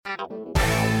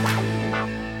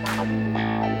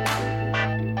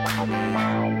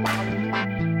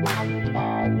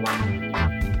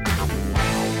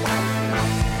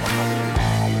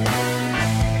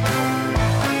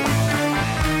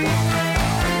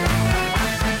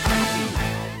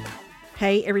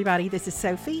Hey everybody, this is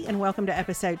Sophie and welcome to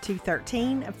episode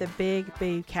 213 of the Big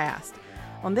Boo Cast.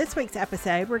 On this week's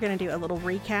episode, we're going to do a little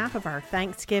recap of our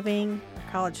Thanksgiving,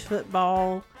 our college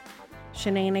football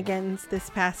shenanigans this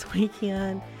past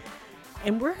weekend.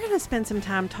 And we're going to spend some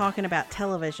time talking about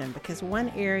television because one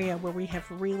area where we have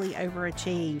really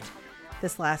overachieved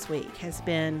this last week has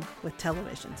been with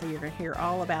television. So you're going to hear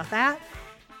all about that.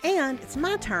 And it's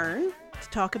my turn to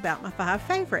talk about my 5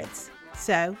 favorites.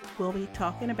 So we'll be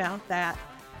talking about that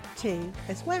too,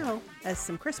 as well as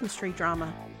some Christmas tree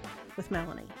drama with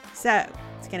Melanie. So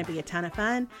it's going to be a ton of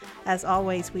fun. As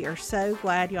always, we are so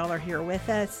glad y'all are here with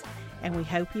us, and we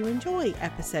hope you enjoy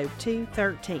episode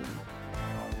 213.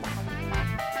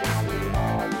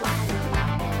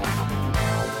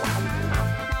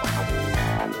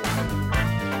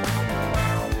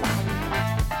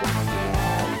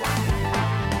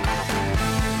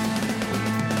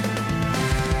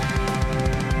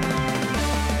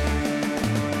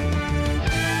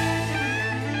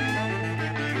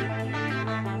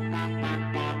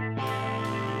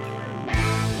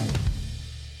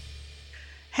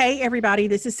 Hey everybody,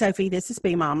 this is Sophie. This is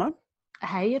Big Mama.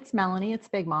 Hey, it's Melanie. It's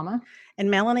Big Mama.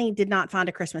 And Melanie did not find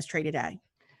a Christmas tree today.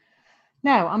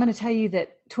 No, I'm going to tell you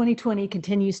that 2020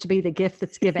 continues to be the gift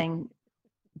that's giving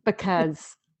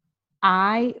because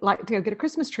I like to go get a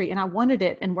Christmas tree and I wanted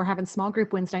it, and we're having small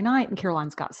group Wednesday night and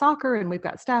Caroline's got soccer and we've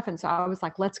got stuff. And so I was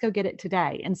like, let's go get it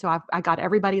today. And so I got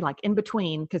everybody like in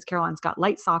between because Caroline's got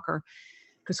late soccer.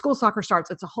 Because school soccer starts,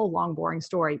 it's a whole long, boring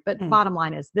story. But bottom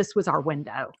line is this was our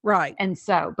window. Right. And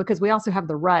so, because we also have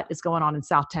the rut is going on in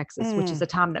South Texas, which is a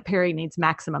time that Perry needs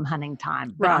maximum hunting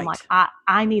time. But I'm like,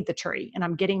 I need the tree and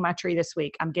I'm getting my tree this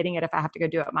week. I'm getting it if I have to go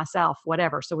do it myself,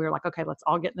 whatever. So we were like, okay, let's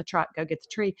all get in the truck, go get the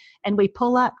tree. And we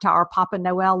pull up to our Papa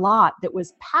Noel lot that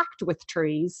was packed with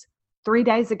trees 3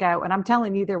 days ago. And I'm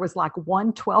telling you, there was like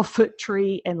one 12-foot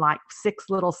tree and like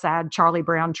 6 little sad Charlie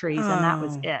Brown trees. And that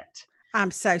was it. I'm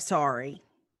so sorry.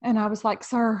 And I was like,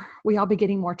 sir, we all be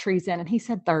getting more trees in. And he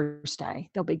said Thursday,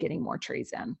 they'll be getting more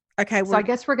trees in. Okay. So I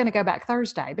guess we're going to go back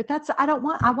Thursday, but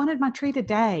I wanted my tree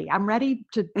today. I'm ready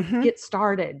to get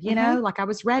started, you know, like I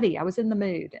was ready. I was in the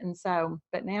mood. And so,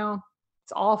 but now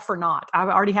it's all for naught. I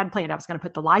already had planned. I was going to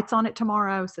put the lights on it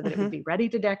tomorrow so that it would be ready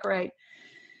to decorate.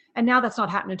 And now that's not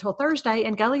happening until Thursday.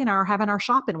 And Gully and I are having our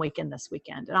shopping weekend this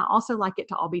weekend. And I also like it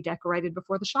to all be decorated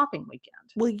before the shopping weekend.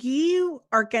 Well, you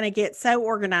are going to get so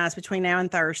organized between now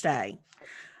and Thursday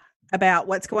about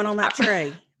what's going on that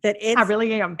tree that I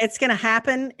really am. It's going to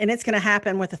happen, and it's going to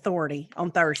happen with authority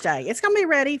on Thursday. It's going to be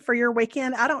ready for your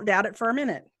weekend. I don't doubt it for a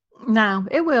minute. No,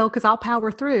 it will, because I'll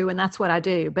power through, and that's what I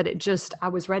do. But I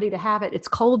was ready to have it. It's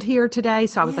cold here today,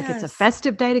 so I was like, it's a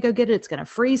festive day to go get it. It's going to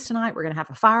freeze tonight. We're going to have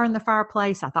a fire in the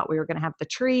fireplace. I thought we were going to have the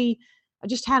tree. I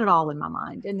just had it all in my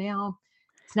mind, and now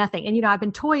it's nothing. And, you know, I've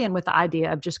been toying with the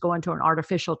idea of just going to an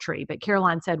artificial tree, but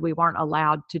Caroline said we weren't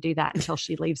allowed to do that until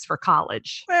she leaves for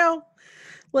college. Well,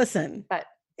 listen. But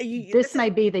this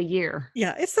may be the year.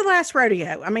 Yeah, it's the last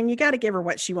rodeo. I mean, you got to give her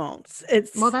what she wants.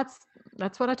 Well,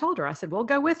 that's what I told her. I said, we'll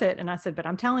go with it. And I said, but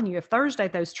I'm telling you, if Thursday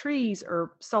those trees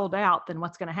are sold out, then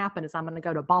what's going to happen is I'm going to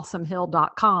go to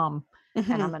balsamhill.com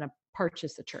and I'm going to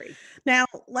purchase a tree. Now,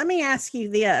 let me ask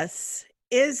you this.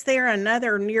 Is there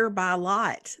another nearby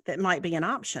lot that might be an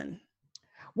option?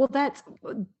 Well,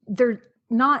 they're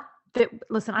not that.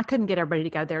 Listen, I couldn't get everybody to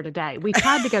go there today. We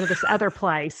tried to go to this other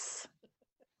place.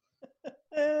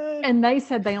 And they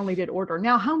said they only did order.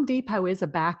 Now, Home Depot is a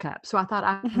backup. So I thought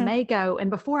I may go. And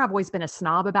before, I've always been a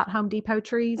snob about Home Depot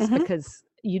trees because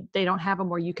they don't have them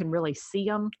where you can really see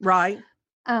them. Right.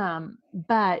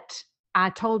 But I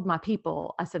told my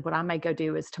people, I said, what I may go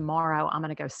do is tomorrow, I'm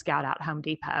going to go scout out Home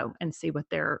Depot and see what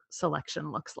their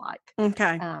selection looks like.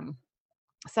 Okay.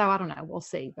 So I don't know. We'll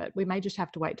see. But we may just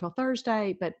have to wait till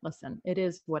Thursday. But listen, it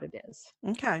is what it is.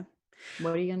 Okay.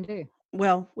 What are you going to do?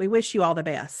 Well, we wish you all the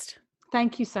best.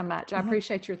 Thank you so much. I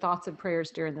appreciate your thoughts and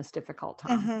prayers during this difficult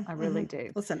time. I really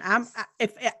do. Listen,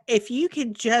 if you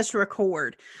could just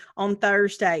record on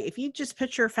Thursday, if you just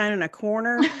put your phone in a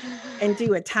corner and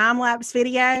do a time lapse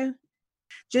video,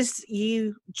 just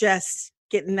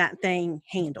getting that thing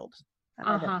handled.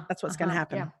 That's what's going to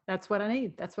happen. Yeah, that's what I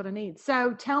need.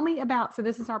 So tell me so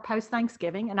this is our post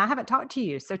Thanksgiving, and I haven't talked to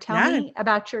you. So tell me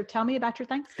about your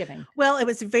Thanksgiving. Well, it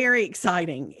was very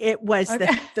exciting. It was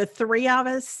the 3 of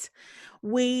us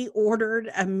We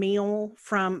ordered a meal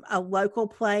from a local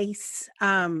place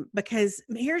because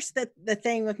here's the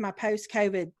thing with my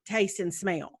post-COVID taste and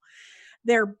smell.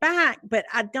 They're back, but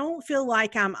I don't feel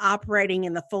like I'm operating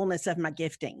in the fullness of my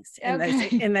giftings in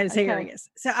those Okay. areas.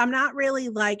 So I'm not really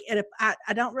like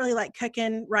I don't really like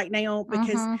cooking right now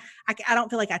because I don't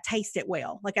feel like I taste it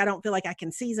well. Like I don't feel like I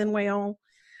can season well.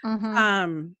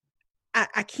 Um,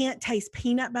 I can't taste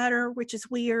peanut butter, which is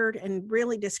weird and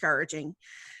really discouraging.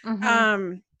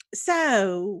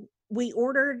 So we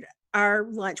ordered our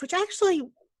lunch, which actually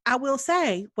I will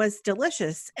say was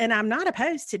delicious. And I'm not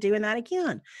opposed to doing that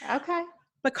again. Okay.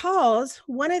 Because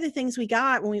one of the things we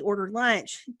got when we ordered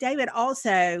lunch, David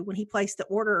also, when he placed the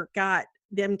order, got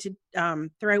them to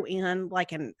throw in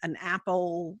like an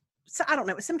apple. So I don't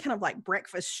know, it was some kind of like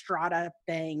breakfast strata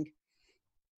thing.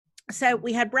 So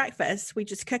we had breakfast. We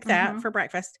just cooked that for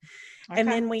breakfast. Okay. And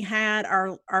then we had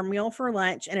our meal for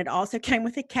lunch, and it also came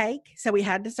with a cake. So we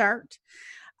had dessert.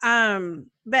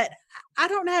 But I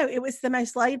don't know. It was the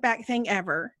most laid back thing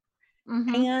ever.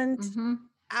 And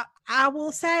I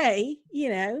will say,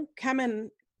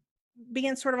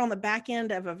 being sort of on the back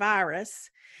end of a virus,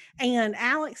 and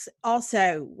Alex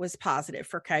also was positive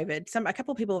for COVID. A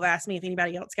couple of people have asked me if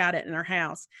anybody else got it in our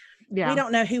house. Yeah. We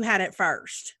don't know who had it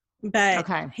first, but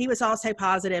he was also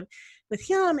positive. With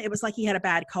him, it was like he had a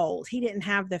bad cold. He didn't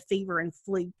have the fever and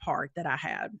flu part that I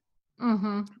had.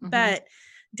 But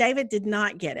David did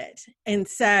not get it. And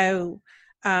so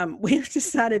we've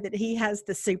decided that he has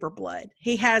the super blood.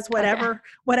 He has whatever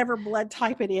blood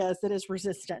type it is that is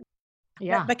resistant.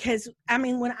 Yeah. But because,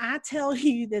 when I tell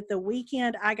you that the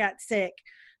weekend I got sick,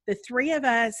 the three of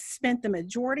us spent the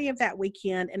majority of that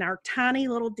weekend in our tiny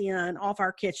little den off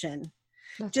our kitchen.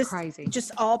 That's crazy.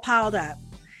 Just all piled up.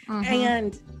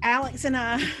 And Alex and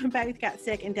I both got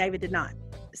sick and David did not.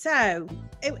 So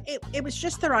it was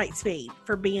just the right speed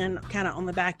for being kind of on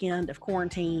the back end of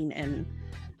quarantine and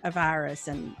a virus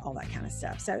and all that kind of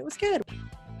stuff. So it was good.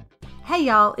 Hey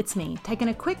y'all, it's me, taking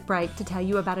a quick break to tell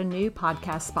you about a new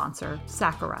podcast sponsor,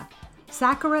 Sakura.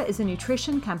 Sakura is a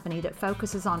nutrition company that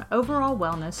focuses on overall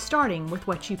wellness, starting with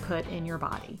what you put in your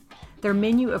body. Their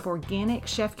menu of organic,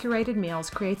 chef-curated meals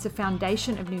creates a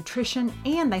foundation of nutrition,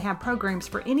 and they have programs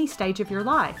for any stage of your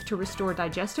life to restore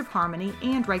digestive harmony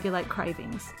and regulate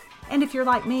cravings. And if you're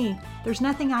like me, there's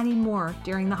nothing I need more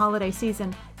during the holiday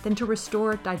season than to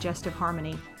restore digestive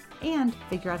harmony and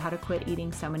figure out how to quit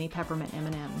eating so many peppermint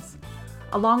M&Ms.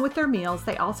 Along with their meals,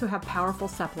 they also have powerful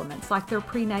supplements like their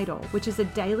Prenatal, which is a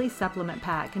daily supplement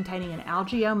pack containing an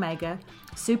algae omega,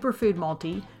 superfood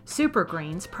multi, super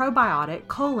greens, probiotic,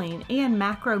 choline, and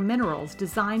macro minerals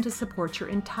designed to support your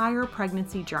entire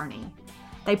pregnancy journey.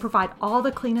 They provide all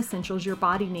the clean essentials your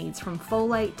body needs, from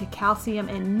folate to calcium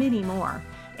and many more,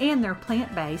 and they're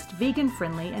plant-based,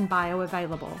 vegan-friendly, and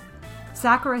bioavailable.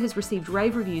 Sakura has received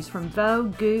rave reviews from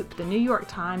Vogue, Goop, the New York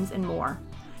Times, and more.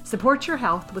 Support your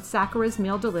health with Sakura's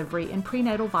meal delivery and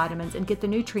prenatal vitamins and get the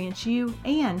nutrients you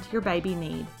and your baby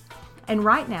need. And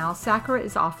right now, Sakura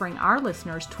is offering our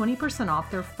listeners 20% off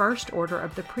their first order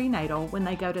of the prenatal when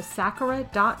they go to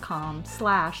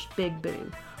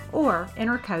sakura.com/bigboo or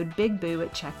enter code BIGBOO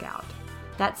at checkout.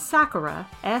 That's Sakura,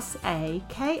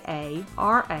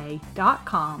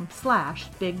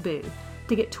 SAKARA.com/bigboo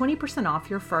to get 20% off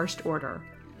your first order.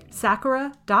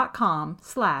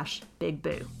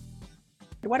 Sakura.com/bigboo.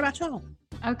 What about y'all?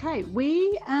 Okay,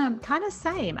 we kind of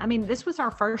same. This was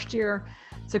our first year.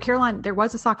 So Caroline, there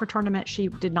was a soccer tournament. She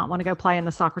did not want to go play in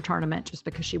the soccer tournament just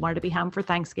because she wanted to be home for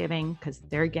Thanksgiving, because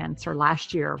there again, it's her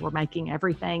last year. We're making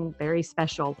everything very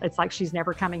special. It's like she's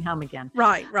never coming home again.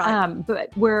 Right.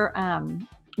 But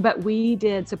we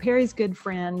did. So Perry's good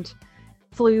friend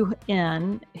flew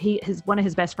in. One of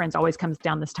his best friends always comes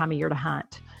down this time of year to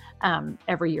hunt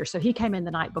every year. So he came in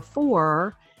the night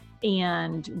before,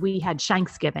 and we had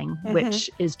Shanksgiving, which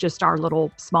is just our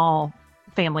little small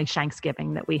family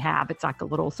Shanksgiving that we have. It's like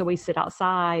so we sit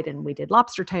outside and we did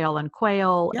lobster tail and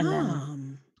quail. Yum. And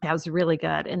then that was really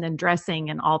good. And then dressing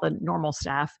and all the normal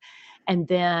stuff. And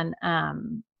then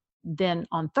on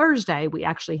Thursday, we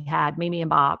actually had Mimi and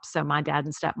Bob. So my dad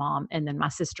and stepmom, and then my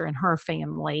sister and her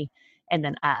family, and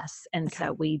then us. And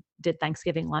so we did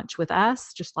Thanksgiving lunch with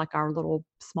us, just like our little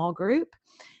small group.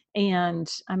 And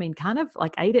kind of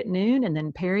like ate at noon, and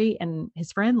then Perry and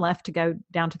his friend left to go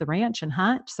down to the ranch and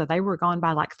hunt. So they were gone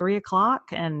by like 3:00,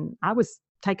 and I was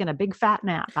taking a big fat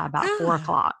nap by about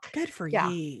 4:00. Good for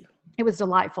you. It was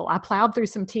delightful. I plowed through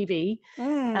some TV.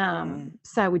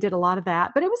 So we did a lot of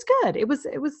that, but it was good. It was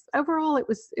overall, it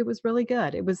was really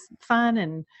good. It was fun,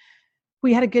 and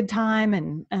we had a good time,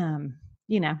 and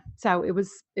so it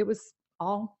was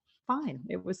all fine.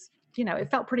 It was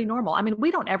it felt pretty normal. I mean,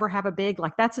 we don't ever have a big,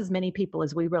 like that's as many people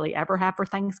as we really ever have for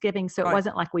Thanksgiving. So it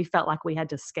wasn't like we felt like we had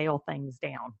to scale things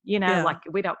down, like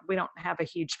we don't have a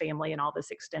huge family and all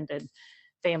this extended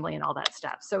family and all that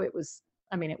stuff. So it was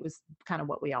kind of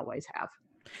what we always have.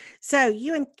 So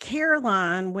you and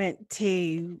Caroline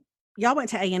y'all went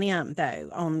to A&M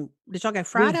though. Did y'all go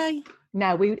Friday?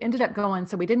 No, we ended up going.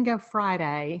 So we didn't go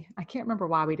Friday. I can't remember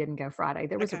why we didn't go Friday.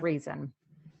 There was a reason.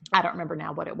 I don't remember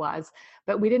now what it was,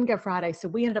 but we didn't go Friday. So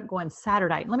we ended up going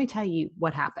Saturday. Let me tell you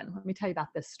what happened. Let me tell you about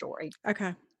this story.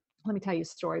 Okay. Let me tell you a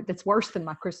story that's worse than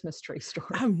my Christmas tree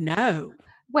story. Oh no.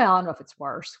 Well, I don't know if it's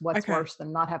worse. What's worse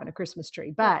than not having a Christmas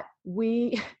tree? But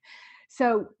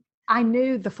so I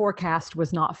knew the forecast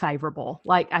was not favorable.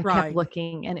 Like I kept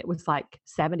looking and it was like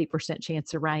 70%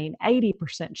 chance of rain,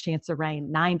 80% chance of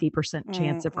rain, 90%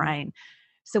 chance of rain.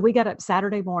 So we got up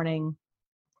Saturday morning.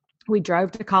 We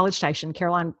drove to College Station.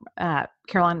 Caroline had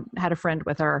a friend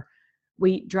with her.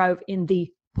 We drove in the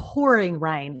pouring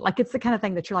rain. Like it's the kind of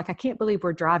thing that you're like, I can't believe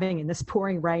we're driving in this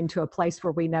pouring rain to a place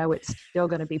where we know it's still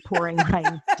going to be pouring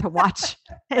rain to watch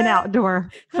an outdoor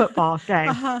football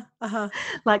game.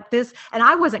 Like this. And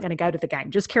I wasn't going to go to the game.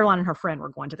 Just Caroline and her friend were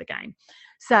going to the game.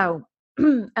 So,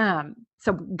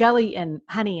 so Gully and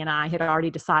Honey and I had already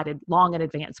decided long in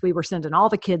advance, we were sending all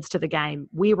the kids to the game.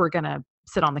 We were going to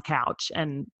sit on the couch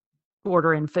and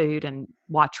order in food and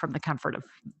watch from the comfort of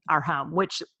our home,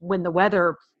 which when the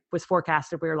weather was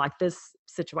forecasted, we were like, this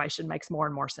situation makes more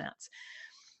and more sense.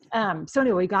 So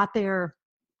anyway, we got there,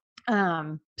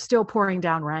 still pouring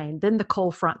down rain. Then the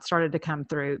cold front started to come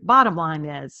through. Bottom line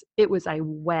is it was a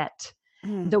wet,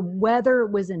 the weather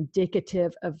was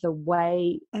indicative of the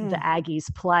way the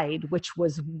Aggies played, which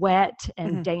was wet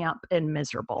and damp and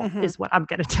miserable is what I'm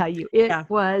going to tell you. It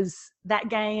was that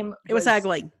game. It was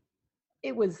ugly.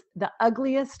 It was the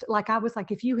ugliest. Like I was like,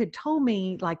 if you had told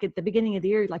me like at the beginning of the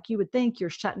year, like you would think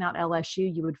you're shutting out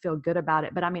LSU, you would feel good about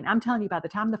it. But I mean, I'm telling you, by the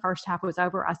time the first half was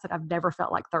over, I said, I've never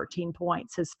felt like 13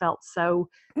 points has felt so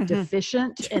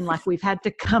deficient. And like, we've had to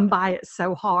come by it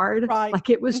so hard. Like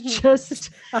it was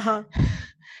just,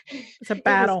 it's a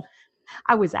battle.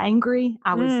 I was angry.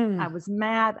 I was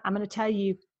mad. I'm going to tell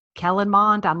you, Kellen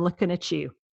Mond, I'm looking at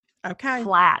you. Okay.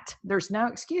 Flat. There's no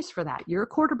excuse for that. You're a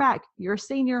quarterback. You're a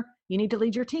senior. You need to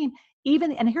lead your team. I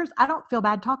don't feel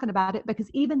bad talking about it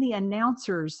because even the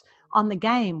announcers on the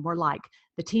game were like,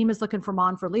 the team is looking for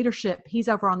Mond for leadership. He's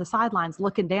over on the sidelines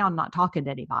looking down, not talking to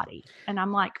anybody. And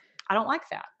I'm like, I don't like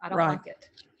that. I don't like it.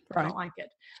 I don't like it.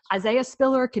 Isaiah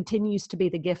Spiller continues to be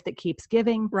the gift that keeps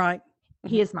giving. Right.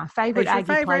 He is my favorite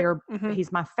Aggie player.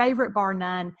 He's my favorite bar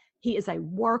none. He is a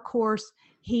workhorse.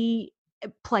 He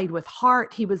played with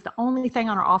heart. He was the only thing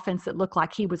on our offense that looked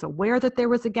like he was aware that there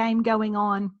was a game going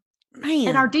on. Man.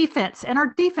 And our defense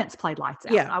played lights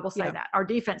out. I will say that. Our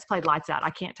defense played lights out. I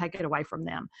can't take it away from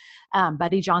them.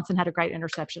 Buddy Johnson had a great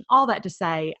interception. All that to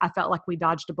say, I felt like we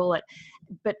dodged a bullet.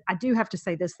 But I do have to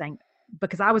say this thing,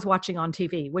 because I was watching on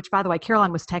TV, which, by the way,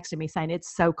 Caroline was texting me saying,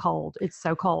 it's so cold. It's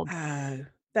so cold.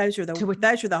 Those are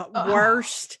the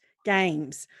worst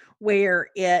games where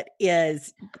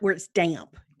it's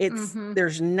damp. It's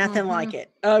there's nothing like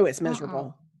it. Oh, it's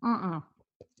miserable. And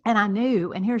I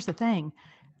knew, and here's the thing,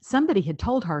 somebody had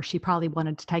told her she probably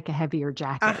wanted to take a heavier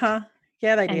jacket.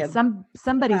 Yeah, they did.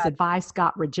 Somebody's advice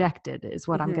got rejected is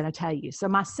what I'm going to tell you. So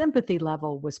my sympathy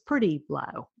level was pretty low.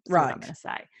 Right. What I'm going to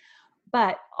say.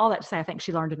 But all that to say, I think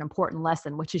she learned an important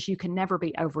lesson, which is you can never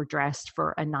be overdressed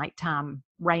for a nighttime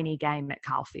rainy game at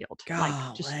Kyle Field. Golly.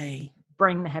 Like just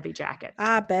bring the heavy jacket.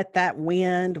 I bet that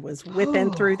wind was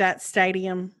whipping through that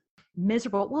stadium.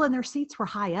 Miserable. Well, and their seats were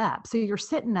high up. So you're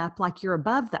sitting up like you're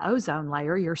above the ozone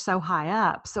layer. You're so high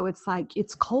up. So it's like,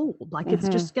 it's cold. Like it's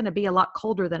just going to be a lot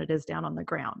colder than it is down on the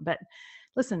ground. But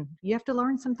listen, you have to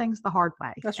learn some things the hard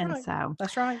way. That's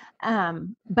right.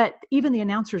 But even the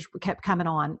announcers kept coming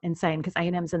on and saying, because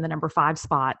A&M's in the number 5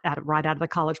 spot right out of the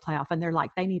college playoff. And they're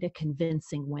like, they need a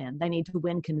convincing win. They need to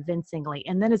win convincingly.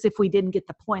 And then as if we didn't get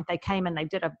the point, they came and they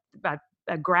did a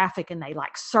graphic and they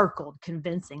like circled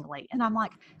convincingly. And I'm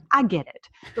like, I get it,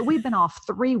 but we've been off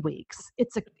 3 weeks.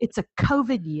 It's a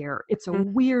COVID year. It's a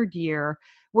weird year.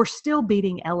 We're still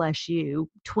beating LSU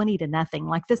 20-0.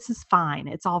 Like, this is fine.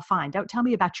 It's all fine. Don't tell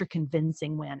me about your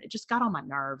convincing win. It just got on my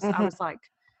nerves. I was like,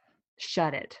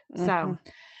 shut it. So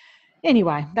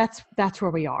anyway, that's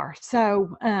where we are.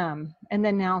 So, and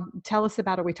then now tell us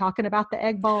about, are we talking about the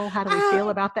Egg Bowl? How do we feel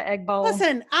about the Egg Bowl?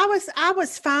 Listen, I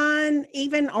was fine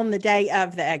even on the day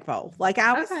of the Egg Bowl. Like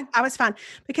I was fine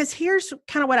because here's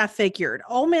kind of what I figured.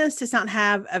 Ole Miss does not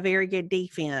have a very good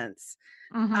defense.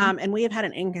 And we have had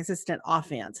an inconsistent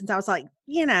offense. And so I was like,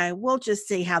 we'll just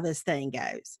see how this thing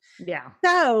goes. Yeah.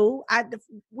 So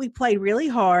we played really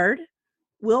hard.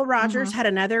 Will Rogers had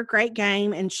another great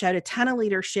game and showed a ton of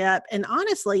leadership. And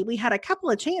honestly, we had a couple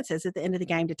of chances at the end of the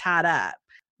game to tie it up.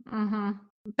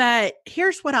 But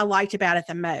here's what I liked about it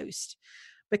the most.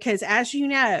 Because as you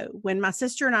know, when my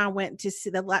sister and I went to see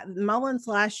the Mullins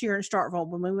last year in Starkville,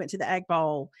 when we went to the Egg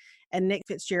Bowl, and Nick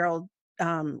Fitzgerald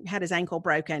had his ankle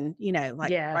broken, right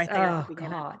there. Oh,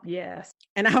 God, yes.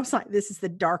 And I was like, this is the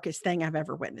darkest thing I've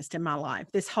ever witnessed in my life.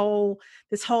 This whole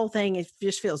thing,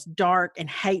 just feels dark and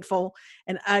hateful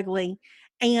and ugly.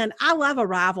 And I love a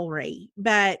rivalry,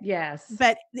 but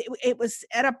it was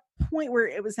at a point where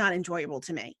it was not enjoyable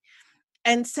to me.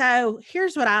 And so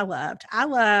here's what I loved. I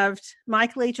loved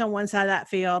Mike Leach on one side of that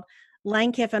field,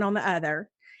 Lane Kiffin on the other.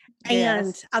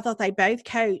 And I thought they both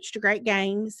coached great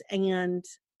games. And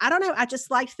I don't know, I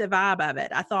just liked the vibe of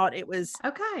it. I thought it was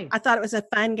okay. I thought it was a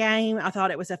fun game. I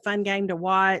thought it was a fun game to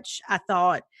watch. I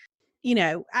thought,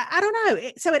 I don't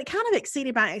know. So it kind of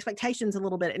exceeded my expectations a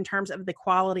little bit in terms of the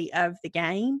quality of the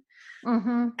game.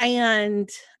 And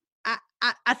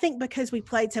I think because we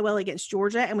played so well against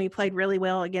Georgia and we played really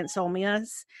well against Ole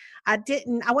Miss, I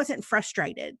wasn't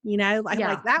frustrated,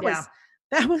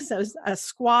 that was a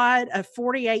squad of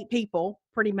 48 people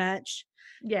pretty much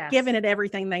giving it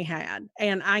everything they had.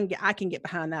 And I can get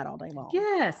behind that all day long.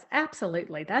 Yes,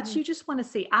 absolutely. That's, you just want to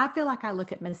see. I feel like I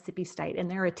look at Mississippi State and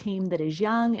they're a team that is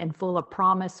young and full of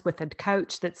promise with a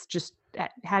coach that's just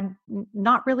had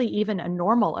not really even a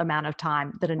normal amount of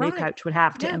time that a new coach would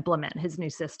have to implement his new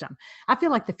system. I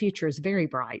feel like the future is very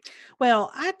bright. Well,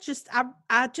 I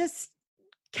just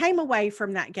came away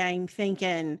from that game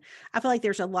thinking, I feel like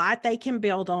there's a lot they can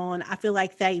build on. I feel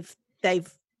like they've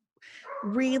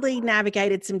really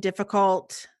navigated some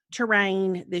difficult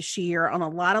terrain this year on a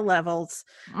lot of levels.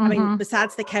 I mean,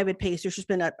 besides the COVID piece, there's just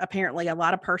been apparently a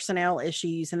lot of personnel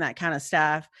issues and that kind of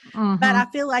stuff. But I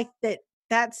feel like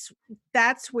that's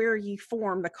where you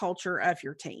form the culture of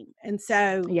your team. And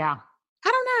so, I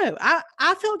don't know.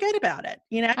 I feel good about it,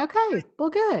 Okay. Well,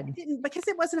 good. Because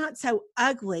it was not so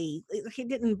ugly. It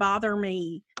didn't bother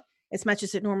me as much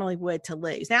as it normally would to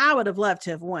lose. Now, I would have loved to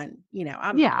have won,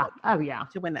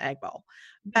 to win the Egg Bowl.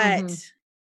 But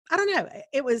I don't know.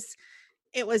 It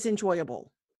was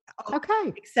enjoyable.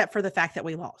 Okay. Except for the fact that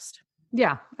we lost.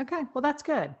 Yeah. Okay. Well, that's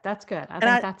good. That's good. I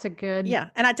think that's a good. Yeah.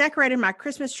 And I decorated my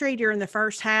Christmas tree during the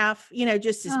first half,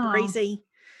 just as breezy.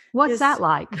 What's that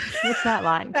like? What's that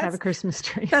like to have a Christmas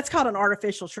tree? That's called an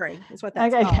artificial tree is what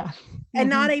that's called. Yeah. And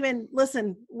not even,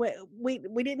 listen, we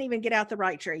didn't even get out the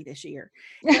right tree this year.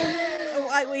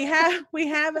 we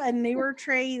have a newer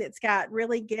tree that's got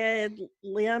really good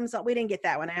limbs. We didn't get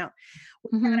that one out.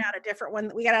 We got out a different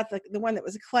one. We got out the one that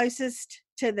was closest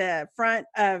to the front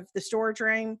of the storage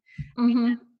room.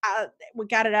 We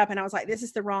got it up and I was like, this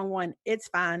is the wrong one. It's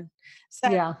fine.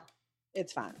 So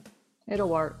it's fine. It'll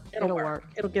work. It'll work.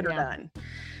 It'll get her done.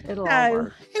 It'll all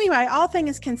work. Anyway, all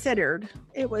things considered,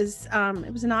 it was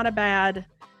not a bad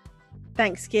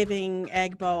Thanksgiving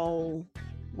Egg Bowl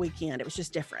weekend. It was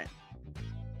just different.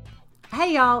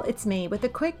 Hey y'all, it's me with a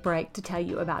quick break to tell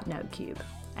you about NoteCube.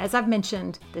 As I've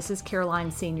mentioned, this is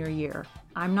Caroline's senior year.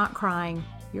 I'm not crying,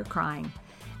 you're crying.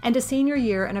 And a senior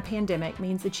year in a pandemic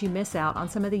means that you miss out on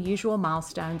some of the usual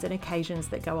milestones and occasions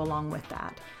that go along with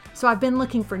that. So I've been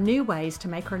looking for new ways to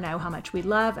make her know how much we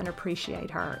love and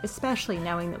appreciate her, especially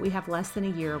knowing that we have less than a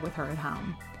year with her at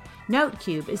home.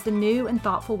 NoteCube is the new and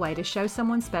thoughtful way to show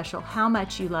someone special how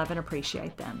much you love and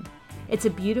appreciate them. It's a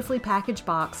beautifully packaged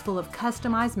box full of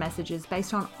customized messages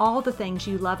based on all the things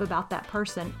you love about that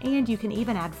person, and you can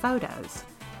even add photos.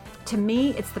 To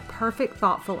me, it's the perfect,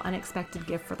 thoughtful, unexpected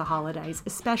gift for the holidays,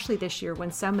 especially this year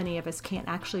when so many of us can't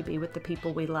actually be with the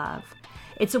people we love.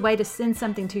 It's a way to send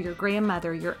something to your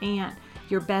grandmother, your aunt,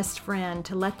 your best friend,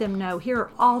 to let them know, here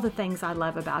are all the things I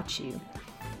love about you.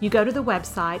 You go to the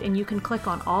website and you can click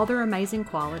on all their amazing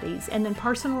qualities, and then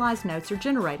personalized notes are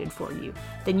generated for you.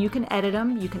 Then you can edit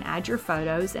them, you can add your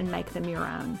photos, and make them your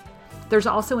own. There's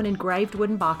also an engraved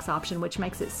wooden box option, which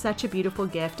makes it such a beautiful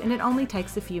gift, and it only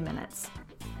takes a few minutes.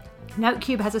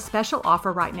 NoteCube has a special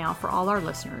offer right now for all our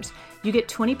listeners. You get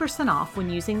 20% off when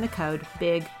using the code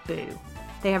BIGBOO.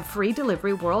 They have free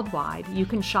delivery worldwide. You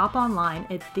can shop online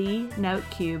at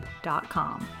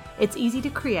thenotecube.com. It's easy to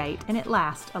create and it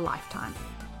lasts a lifetime.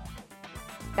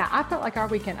 Yeah, I felt like our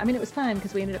weekend, it was fun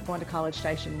because we ended up going to College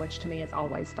Station, which to me is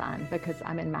always fun because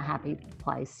I'm in my happy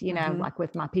place, like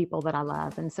with my people that I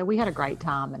love. And so we had a great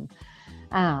time. And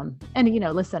And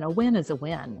listen, a win is a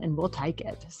win and we'll take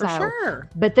it. For sure.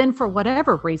 But then for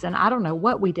whatever reason, I don't know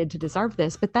what we did to deserve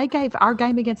this, but they gave our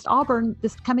game against Auburn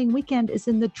this coming weekend is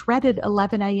in the dreaded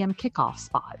 11 a.m. kickoff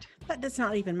spot. That does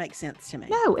not even make sense to me.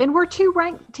 No, and we're 2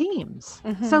 ranked teams.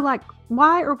 Mm-hmm. So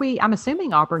why are we, I'm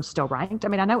assuming Auburn's still ranked. I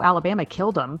mean, I know Alabama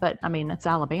killed them, but I mean, it's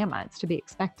Alabama. It's to be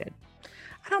expected.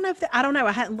 I don't know I don't know.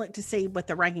 I hadn't looked to see what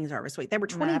the rankings are this week. They were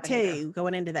 22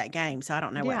 going into that game. So I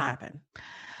don't know what happened.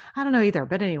 I don't know either.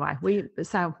 But anyway, we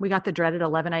got the dreaded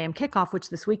 11 a.m. kickoff, which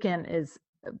this weekend is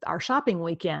our shopping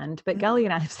weekend. But Gully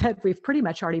and I have said we've pretty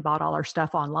much already bought all our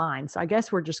stuff online. So I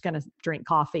guess we're just going to drink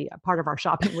coffee. A part of our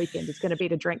shopping weekend is going to be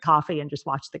to drink coffee and just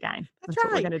watch the game. That's right.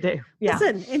 What we're going to do. Yeah.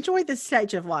 Listen, enjoy this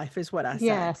stage of life is what I say.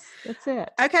 Yes, that's it.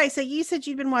 Okay. So you said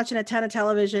you've been watching a ton of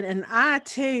television, and I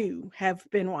too have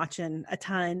been watching a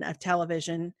ton of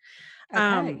television.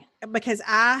 Okay. Because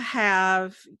I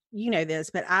have,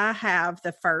 this, but I have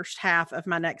the first half of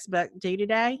my next book due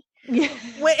today. Yeah.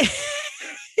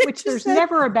 Which there's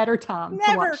never a better time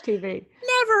to watch TV.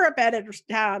 Never a better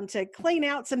time to clean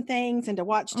out some things and to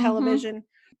watch television.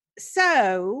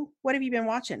 So what have you been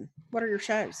watching? What are your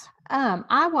shows?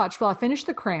 I finished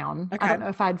The Crown. Okay. I don't know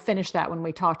if I'd finished that when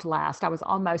we talked last. I was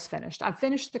almost finished. I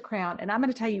finished The Crown. And I'm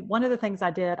going to tell you, one of the things I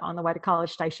did on the way to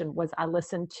College Station was I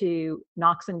listened to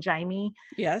Knox and Jamie.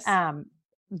 Yes. I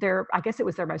guess it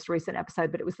was their most recent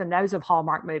episode, but it was the Nose of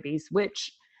Hallmark Movies,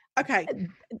 which. Okay.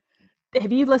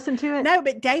 Have you listened to it? No,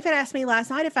 but David asked me last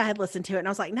night if I had listened to it. And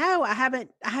I was like, no, I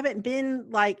haven't been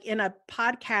in a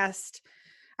podcast.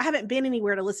 I haven't been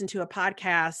anywhere to listen to a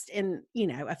podcast in,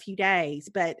 a few days,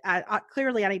 but I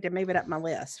clearly I need to move it up my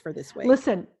list for this week.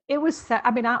 Listen, it was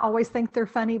I always think they're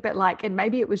funny, but and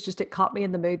maybe it was just, it caught me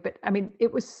in the mood, but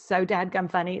it was so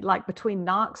dadgum funny. Between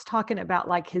Knox talking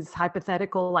about his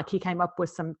hypothetical, he came up with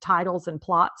some titles and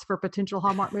plots for potential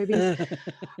Hallmark movies.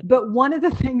 But one of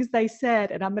the things they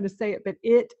said, and I'm going to say it, but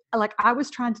I was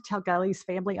trying to tell Gully's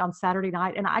family on Saturday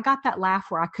night, and I got that laugh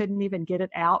where I couldn't even get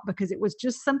it out because it was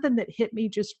just something that hit me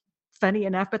just funny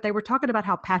enough. But they were talking about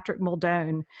how Patrick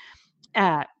Muldoon,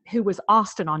 who was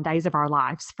Austin on Days of Our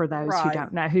Lives, for those who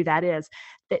don't know who that is,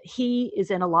 that he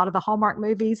is in a lot of the Hallmark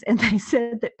movies. And they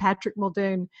said that Patrick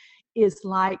Muldoon is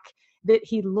that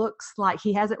he looks like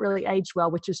he hasn't really aged well,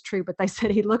 which is true. But they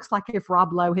said he looks like if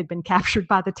Rob Lowe had been captured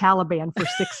by the Taliban for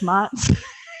 6 months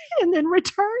and then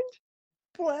returned.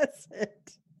 Bless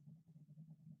it.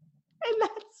 And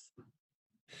that's.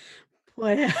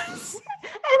 Bless. And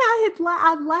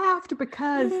I laughed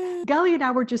because Gully and I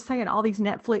were just saying all these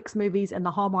Netflix movies and the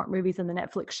Hallmark movies and the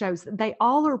Netflix shows, they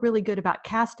all are really good about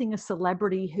casting a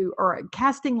celebrity or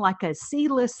casting a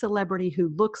C-list celebrity who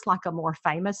looks like a more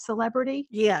famous celebrity.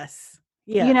 Yes.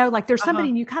 Yeah. There's somebody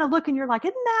and you kind of look and you're like,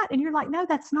 isn't that? And you're like, no,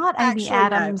 that's not Amy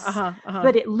Adams,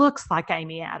 but it looks like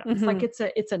Amy Adams. Mm-hmm.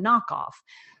 It's a knockoff.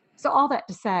 So all that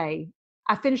to say,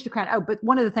 I finished The Crown. Oh, but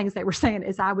one of the things they were saying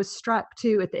is I was struck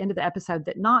too at the end of the episode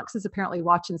that Knox is apparently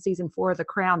watching season 4 of The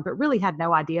Crown, but really had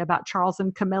no idea about Charles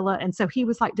and Camilla. And so he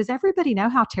was like, does everybody know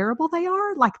how terrible they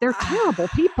are? They're terrible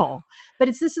people, but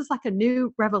this is a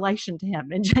new revelation to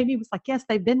him. And Jamie was like, yes,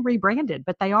 they've been rebranded,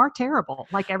 but they are terrible.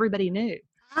 Everybody knew.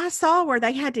 I saw where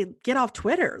they had to get off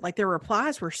Twitter. Their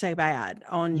replies were so bad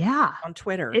on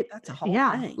Twitter. That's a whole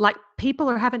thing. People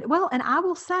are having, and I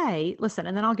will say, listen,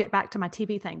 and then I'll get back to my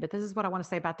TV thing, but this is what I want to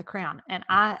say about The Crown. And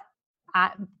I'm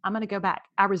going to go back.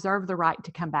 I reserve the right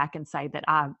to come back and say that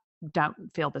I don't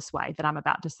feel this way that I'm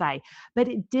about to say, but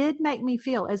it did make me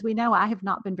feel, as we know, I have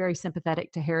not been very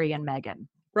sympathetic to Harry and Meghan.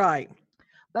 Right.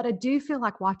 But I do feel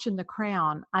like watching The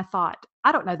Crown, I thought,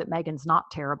 I don't know that Meghan's not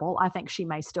terrible. I think she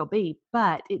may still be,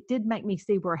 but it did make me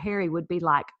see where Harry would be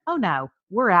like, oh no,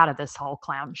 we're out of this whole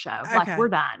clown show. Okay. We're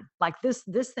done.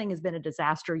 This thing has been a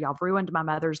disaster. Y'all ruined my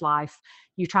mother's life.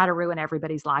 You try to ruin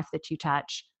everybody's life that you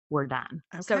touch. We're done.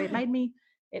 Okay. So it made me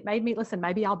listen,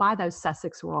 maybe I'll buy those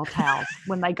Sussex Royal towels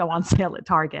when they go on sale at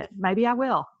Target. Maybe I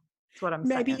will. That's what I'm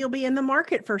saying. Maybe you'll be in the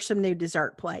market for some new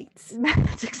dessert plates.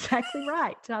 That's exactly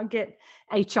right. I'll get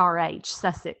HRH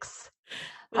Sussex.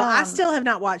 Well, I still have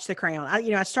not watched The Crown.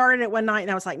 I started it one night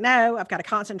and I was like, no, I've got to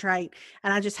concentrate,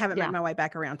 and I just haven't made my way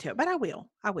back around to it. But I will.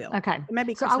 Okay.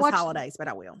 Maybe Christmas holidays, but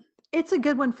I will. It's a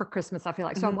good one for Christmas, I feel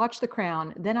like. So I watched The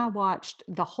Crown. Then I watched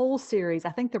the whole series. I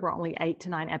think there were only 8 to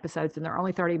 9 episodes, and they're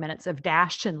only 30 minutes of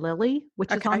Dash and Lily,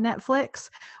 which is on Netflix,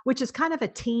 which is kind of a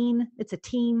teen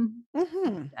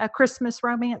a Christmas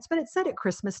romance, but it's set at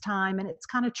Christmas time, and it's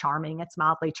kind of charming. It's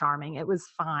mildly charming. It was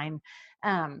fine.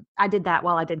 I did that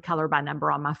while I did Color by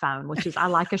Number on my phone, which is, I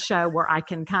like a show where I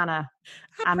can kind of,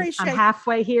 I'm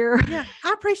halfway here. Yeah.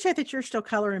 I appreciate that you're still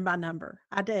coloring by number.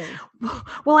 I do.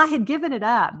 Well, I had given it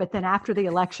up, but then after the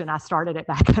election, I started it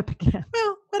back up again.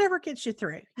 Well, whatever gets you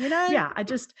through, you know? Yeah. I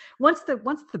just, once the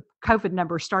COVID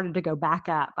numbers started to go back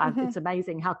up, it's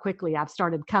amazing how quickly I've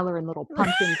started coloring little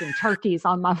pumpkins and turkeys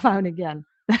on my phone again.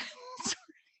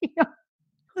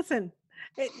 Listen,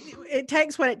 it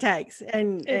takes what it takes,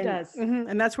 and it does,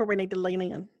 and that's where we need to lean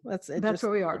in. That's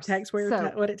where we are. It takes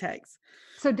what it takes.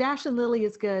 So Dash and Lily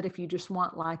is good if you just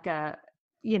want like a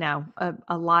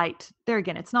light. There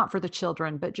again, it's not for the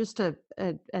children, but just a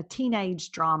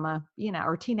teenage drama,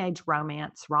 or teenage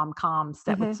romance rom-com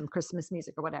set with some Christmas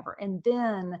music or whatever. And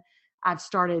then I've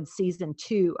started season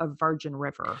 2 of Virgin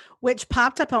River, which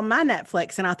popped up on my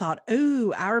Netflix. And I thought,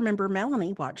 ooh, I remember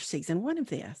Melanie watched season 1 of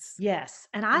this. Yes.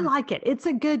 And I like it. It's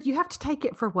you have to take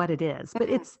it for what it is, but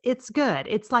it's good.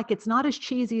 It's like, it's not as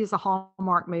cheesy as a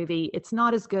Hallmark movie. It's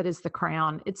not as good as The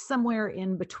Crown. It's somewhere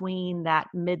in between that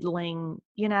middling,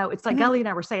 it's like Ellie and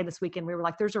I were saying this weekend, we were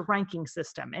like, there's a ranking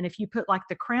system. And if you put like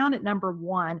The Crown at number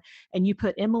 1 and you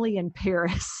put Emily in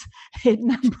Paris at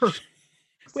number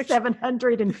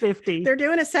 750. They're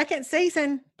doing a second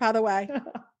season, by the way.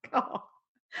 Oh,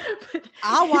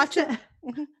 I'll watch it.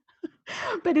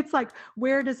 But it's like,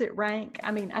 where does it rank?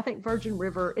 I mean, I think Virgin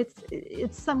River,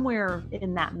 it's somewhere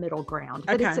in that middle ground.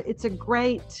 But it's a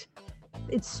great,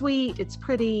 it's sweet, it's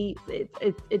pretty,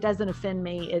 it doesn't offend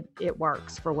me. It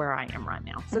works for where I am right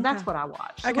now. So that's what I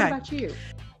watch. So what about you?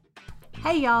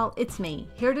 Hey y'all, it's me,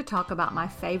 here to talk about my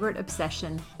favorite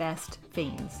obsession, Best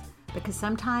Fiends. Because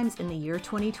sometimes in the year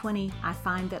 2020, I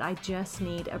find that I just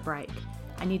need a break.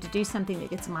 I need to do something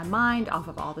that gets my mind off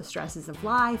of all the stresses of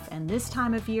life, and this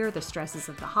time of year, the stresses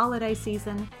of the holiday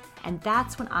season. And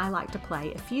that's when I like to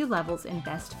play a few levels in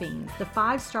Best Fiends, the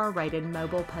 5-star rated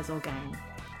mobile puzzle game.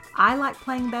 I like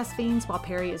playing Best Fiends while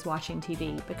Perry is watching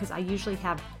TV because I usually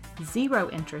have zero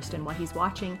interest in what he's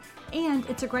watching, and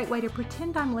it's a great way to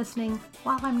pretend I'm listening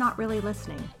while I'm not really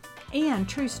listening. And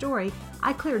true story,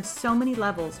 I cleared so many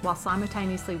levels while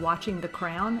simultaneously watching The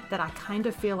Crown that I kind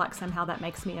of feel like somehow that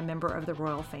makes me a member of the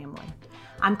royal family.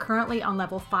 I'm currently on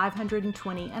level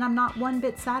 520 and I'm not one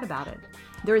bit sad about it.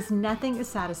 There is nothing as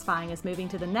satisfying as moving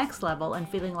to the next level and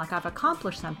feeling like I've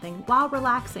accomplished something while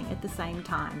relaxing at the same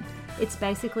time. It's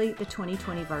basically the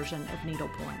 2020 version of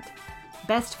Needlepoint.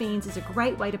 Best Fiends is a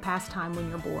great way to pass time when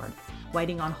you're bored.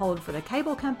 Waiting on hold for the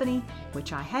cable company,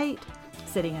 which I hate,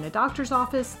 sitting in a doctor's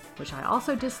office, which I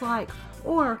also dislike,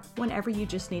 or whenever you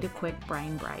just need a quick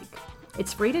brain break.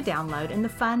 It's free to download and the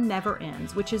fun never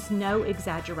ends, which is no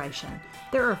exaggeration.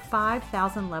 There are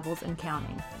 5,000 levels and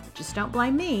counting. Just don't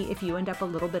blame me if you end up a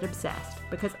little bit obsessed,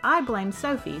 because I blame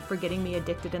Sophie for getting me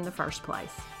addicted in the first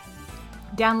place.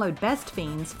 Download Best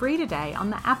Fiends free today on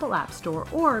the Apple App Store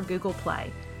or Google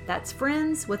Play. That's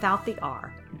Friends without the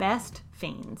R. Best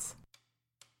Fiends.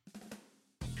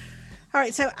 All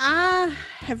right, so I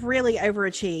have really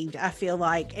overachieved, I feel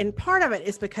like, and part of it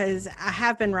is because I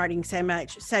have been writing so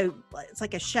much. So it's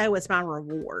like a show is my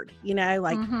reward,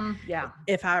 like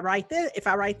if I write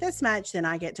this much, then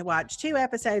I get to watch 2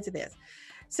 episodes of this.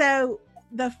 So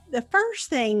the first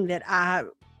thing that I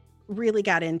really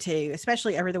got into,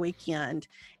 especially over the weekend,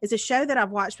 is a show that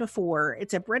I've watched before.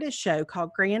 It's a British show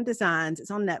called Grand Designs. It's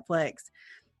on Netflix,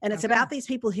 and it's about these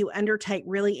people who undertake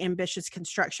really ambitious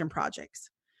construction projects.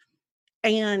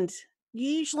 And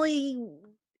usually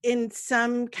in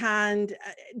some kind,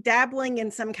 dabbling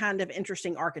in some kind of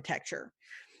interesting architecture.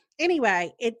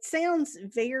 Anyway, it sounds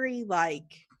very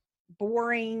like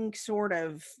boring sort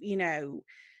of,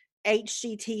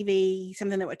 HGTV,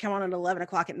 something that would come on at 11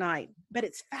 o'clock at night. But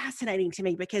it's fascinating to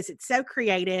me because it's so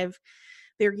creative.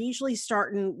 They're usually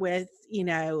starting with,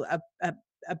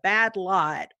 a bad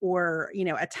lot or,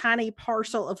 a tiny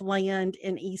parcel of land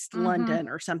in East London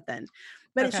or something.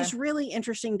 But it's just really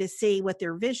interesting to see what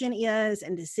their vision is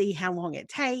and to see how long it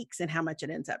takes and how much it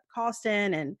ends up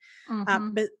costing. And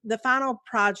but the final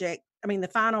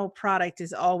product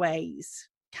is always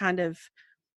kind of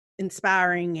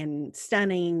inspiring and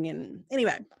stunning. And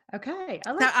anyway,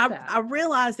 I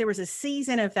realized there was a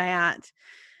season of that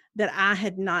I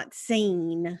had not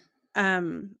seen. I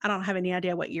don't have any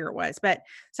idea what year it was, but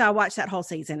so I watched that whole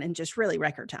season in just really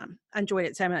record time. I enjoyed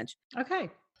it so much. Okay.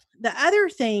 The other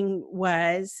thing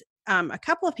was a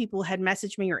couple of people had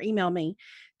messaged me or emailed me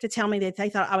to tell me that they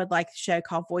thought I would like a show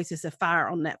called Voices of Fire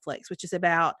on Netflix, which is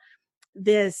about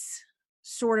this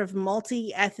sort of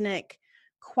multi-ethnic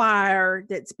choir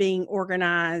that's being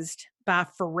organized by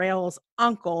Pharrell's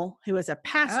uncle, who is a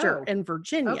pastor in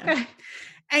Virginia.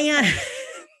 And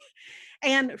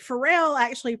Pharrell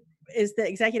actually is the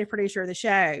executive producer of the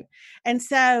show. And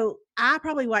so I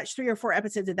probably watched 3 or 4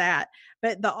 episodes of that.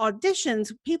 But the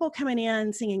auditions, people coming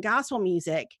in singing gospel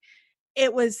music,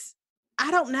 it was,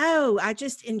 I don't know, I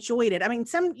just enjoyed it. I mean,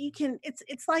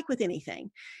 it's like with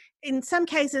anything. In some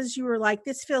cases you were like,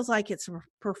 this feels like it's a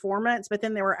performance, but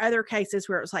then there were other cases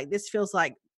where it was like, this feels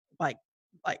like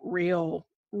real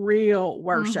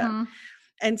worship. Mm-hmm.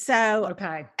 And so,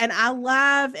 okay. And I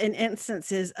love in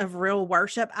instances of real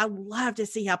worship, I love to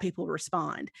see how people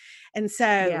respond. And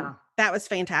so that was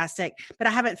fantastic, but I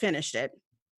haven't finished it.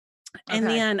 Okay. And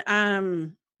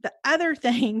then the other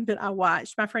thing that I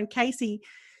watched, my friend Casey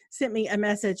sent me a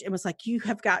message and was like, you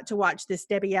have got to watch this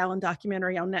Debbie Allen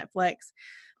documentary on Netflix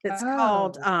that's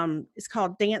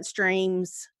called Dance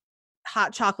Dreams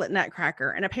Hot Chocolate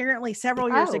Nutcracker. And apparently several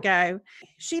years ago,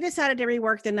 she decided to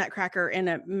rework the Nutcracker in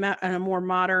a more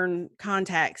modern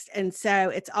context. And so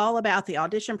it's all about the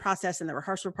audition process and the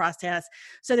rehearsal process.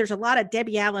 So there's a lot of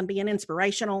Debbie Allen being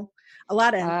inspirational, a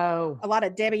lot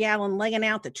of Debbie Allen laying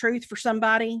out the truth for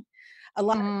somebody, a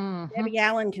lot of Debbie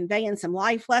Allen conveying some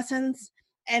life lessons.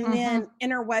 And then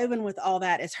interwoven with all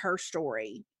that is her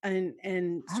story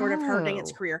and sort of her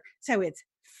dance career. So it's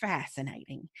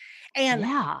fascinating. And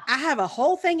I have a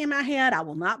whole thing in my head I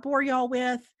will not bore y'all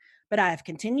with, but I have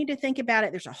continued to think about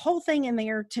it. There's a whole thing in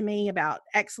there to me about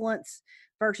excellence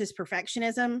versus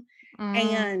perfectionism.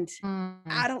 And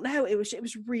I don't know, it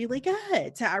was really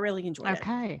good. So I really enjoyed it.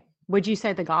 Okay. Would you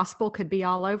say the gospel could be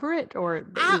all over it, or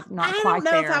not I quite don't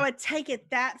know there? if I would take it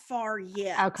that far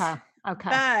yet. Okay.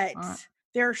 But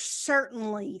there's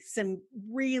certainly some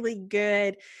really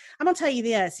good. I'm going to tell you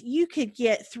this. You could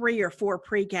get 3 or 4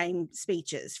 pregame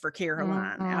speeches for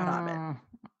Caroline out of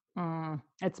it.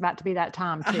 It's about to be that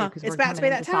time too. Because it's about to be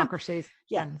that time. Soccer season.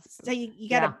 Yeah. So you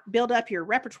got to build up your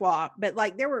repertoire. But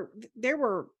like there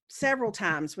were several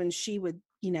times when she would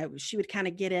kind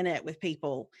of get in it with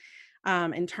people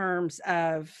in terms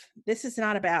of this is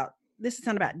not about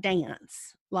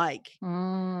dance. Like, so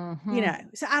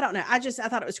I don't know. I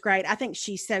thought it was great. I think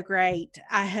she's so great.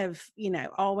 I have,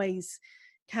 always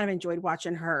kind of enjoyed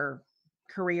watching her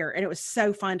career, and it was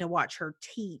so fun to watch her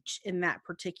teach in that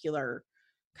particular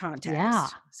context. Yeah.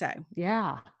 So,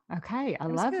 yeah. Okay. I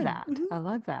love that. I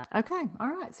love that. Okay. All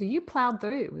right. So you plowed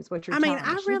through is what you're telling me.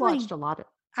 I really watched a lot of.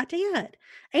 I did.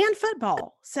 And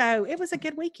football. So it was a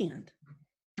good weekend.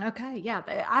 Okay. Yeah.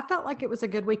 I felt like it was a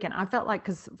good weekend. I felt like,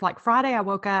 cause like Friday I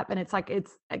woke up and it's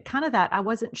kind of that I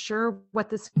wasn't sure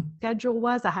what the schedule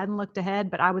was. I hadn't looked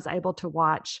ahead, but I was able to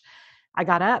watch. I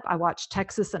got up, I watched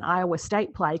Texas and Iowa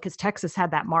State play because Texas had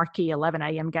that marquee 11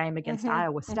 a.m. game against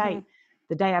Iowa State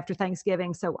the day after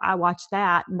Thanksgiving. So I watched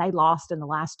that and they lost in the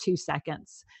last 2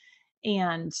 seconds.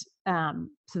 And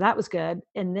so that was good.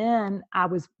 And then I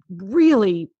was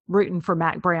really rooting for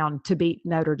Mac Brown to beat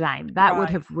Notre Dame. That would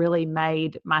have really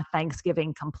made my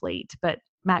Thanksgiving complete. But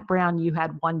Mac Brown, you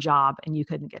had one job and you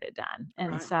couldn't get it done.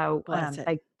 And so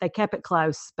they kept it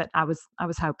close, but I was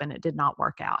hoping it did not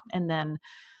work out. And then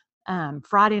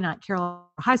Friday night, Carolina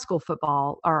high school,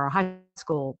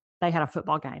 they had a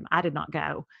football game. I did not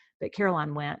go. But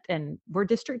Caroline went, and we're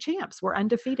district champs. We're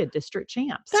undefeated district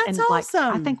champs. That's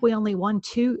awesome. I think we only won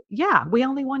 2. Yeah, we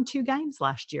only won 2 games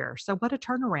last year. So what a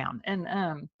turnaround. And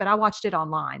but I watched it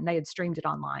online. They had streamed it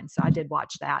online, so I did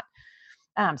watch that.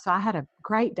 So I had a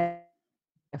great day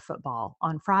of football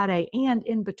on Friday, and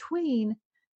in between,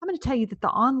 I'm going to tell you that the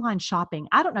online shopping.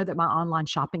 I don't know that my online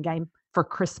shopping game for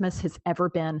Christmas has ever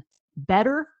been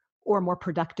better or more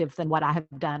productive than what I have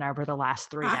done over the last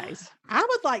 3 days. I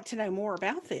would like to know more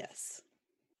about this.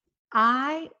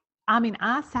 I mean,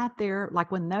 I sat there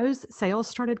like when those sales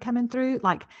started coming through,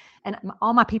 and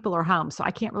all my people are home, so I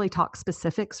can't really talk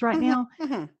specifics right now,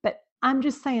 but I'm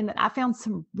just saying that I found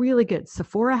some really good.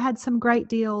 Sephora had some great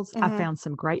deals. I found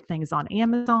some great things on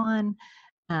Amazon.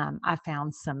 I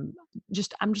found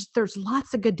there's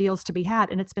lots of good deals to be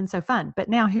had, and it's been so fun. But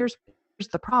now here's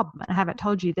the problem. I haven't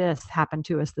told you this happened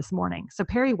to us this morning. So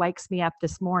Perry wakes me up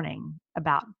this morning I'm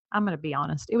going to be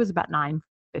honest, it was about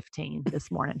 9:15 this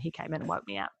morning. He came in and woke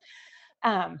me up.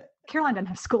 Caroline doesn't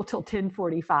have school till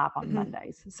 10:45 on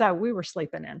Mondays. So we were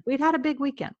sleeping in. We'd had a big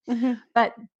weekend,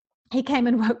 but he came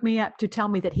and woke me up to tell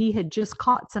me that he had just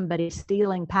caught somebody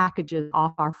stealing packages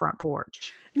off our front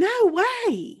porch. No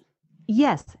way.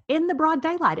 Yes, in the broad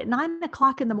daylight at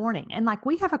 9:00 in the morning. And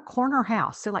we have a corner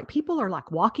house. So people are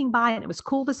walking by, and it was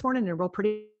cool this morning and real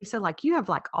pretty. So you have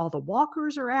all the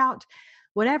walkers are out,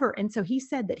 whatever. And so he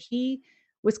said that he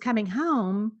was coming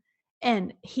home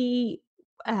and he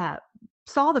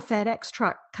saw the FedEx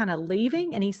truck kind of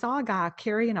leaving, and he saw a guy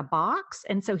carrying a box.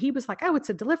 And so he was like, oh, it's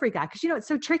a delivery guy. Cause it's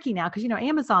so tricky now. Cause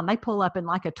Amazon, they pull up in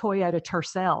like a Toyota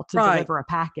Tercel to deliver a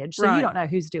package. So you don't know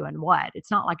who's doing what. It's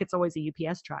not like it's always a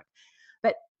UPS truck,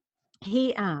 but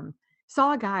he,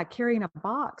 saw a guy carrying a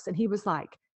box, and he was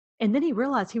like, and then he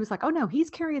realized, he was like, oh no, he's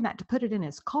carrying that to put it in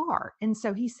his car. And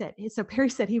so Perry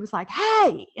said, he was like,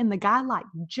 hey, and the guy like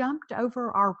jumped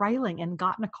over our railing and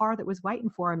got in a car that was waiting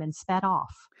for him and sped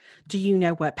off. Do you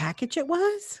know what package it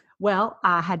was? Well,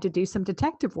 I had to do some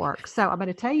detective work. So I'm going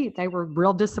to tell you, they were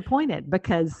real disappointed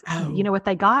because you know what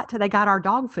they got? They got our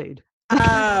dog food.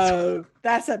 Oh,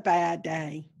 that's a bad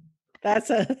day.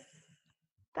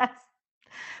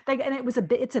 And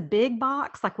it's a big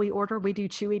box. Like we do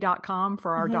chewy.com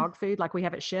for our dog food. Like we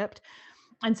have it shipped.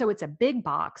 And so it's a big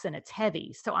box and it's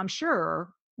heavy. So I'm sure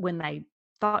when they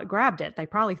grabbed it, they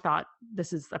probably thought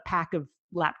this is a pack of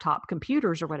laptop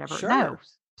computers or whatever. Sure. No,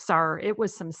 sir, it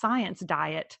was some science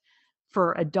diet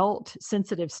for adult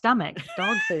sensitive stomach.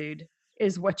 Dog food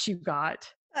is what you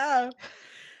got. Oh,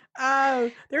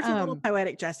 there's a little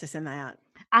poetic justice in that.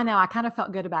 I know. I kind of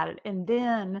felt good about it. And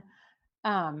then,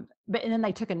 and then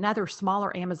they took another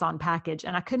smaller Amazon package,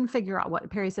 and I couldn't figure out what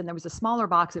Perry said. There was a smaller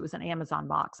box. It was an Amazon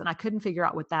box, and I couldn't figure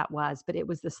out what that was, but it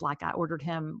was this, like, I ordered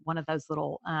him one of those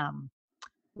little,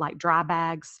 like dry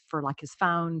bags for like his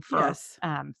phone for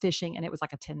fishing. And it was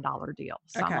like a $10 deal.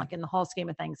 So I'm like, in the whole scheme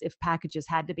of things, if packages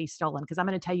had to be stolen, because I'm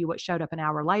going to tell you what showed up an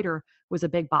hour later was a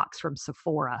big box from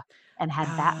Sephora. And had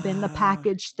that been the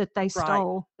package that they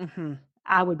stole,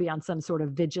 I would be on some sort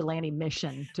of vigilante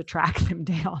mission to track them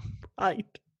down.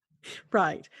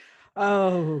 Right.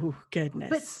 Oh, goodness.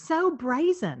 But so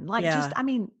brazen, like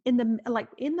in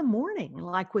the morning,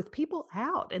 like with people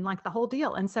out and like the whole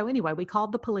deal. And so anyway, we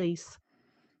called the police.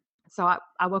 So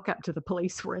I woke up to the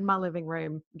police were in my living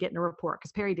room getting a report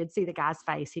because Perry did see the guy's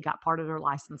face. He got part of their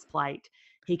license plate.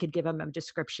 He could give them a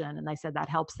description, and they said that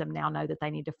helps them now know that they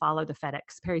need to follow the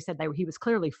FedEx. Perry said he was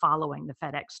clearly following the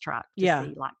FedEx truck to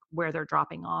see like where they're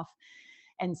dropping off.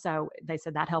 And so they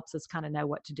said that helps us kind of know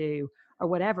what to do or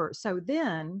whatever. So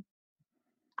then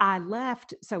I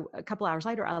left. So a couple hours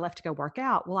later, I left to go work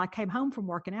out. Well, I came home from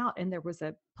working out, and there was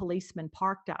a policeman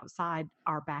parked outside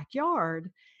our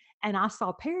backyard. And I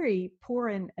saw Perry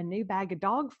pouring a new bag of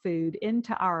dog food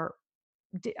into our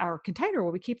container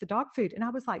where we keep the dog food. And I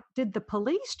was like, did the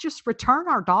police just return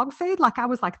our dog food? Like, I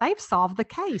was like, they've solved the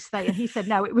case. And he said,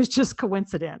 no, it was just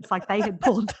coincidence. Like they had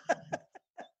pulled.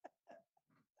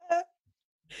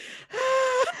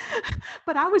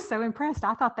 But I was so impressed.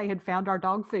 I thought they had found our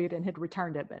dog food and had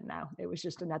returned it, but no, it was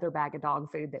just another bag of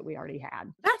dog food that we already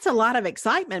had. That's a lot of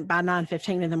excitement by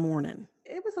 9:15 in the morning.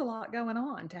 It was a lot going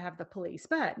on to have the police,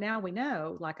 but now we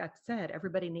know, like I said,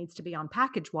 everybody needs to be on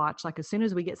package watch. Like as soon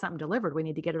as we get something delivered, we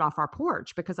need to get it off our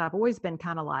porch, because I've always been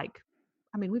kind of like,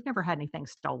 I mean, we've never had anything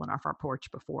stolen off our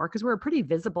porch before because we're a pretty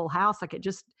visible house. Like it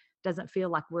just doesn't feel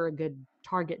like we're a good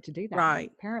target to do that. Right.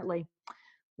 But apparently,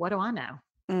 what do I know?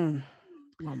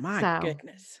 Oh my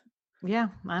goodness. Yeah,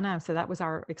 I know. So that was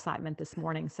our excitement this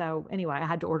morning. So anyway, I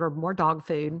had to order more dog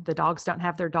food. The dogs don't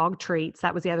have their dog treats.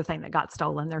 That was the other thing that got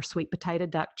stolen, their sweet potato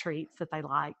duck treats that they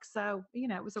like. So,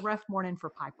 it was a rough morning for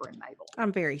Piper and Mabel.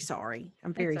 I'm very sorry.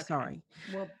 Sorry.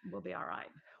 We'll be all right.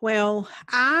 Well,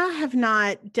 I have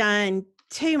not done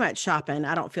too much shopping.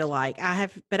 I don't feel like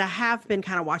but I have been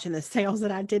kind of watching the sales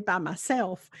that I did by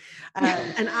myself.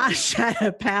 An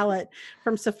eyeshadow palette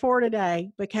from Sephora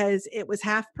today because it was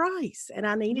half price and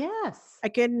I needed a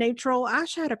good neutral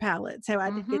eyeshadow palette. So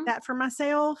I did get that for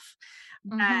myself.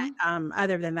 But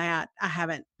other than that, I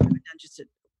haven't done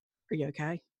are you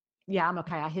okay? Yeah, I'm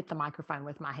okay. I hit the microphone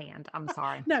with my hand. I'm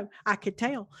sorry. No, I could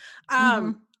tell.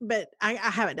 But I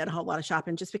haven't done a whole lot of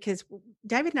shopping just because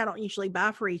David and I don't usually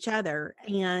buy for each other.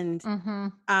 And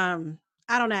I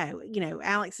don't know,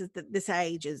 Alex is this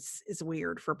age is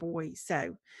weird for boys.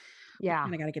 So yeah,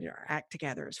 I got to get our act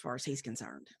together as far as he's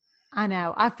concerned. I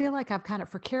know. I feel like I've kind of,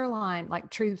 for Caroline, like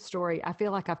true story, I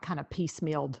feel like I've kind of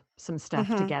piecemealed some stuff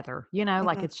together,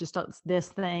 like it's just this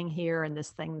thing here and this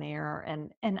thing there.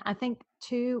 And I think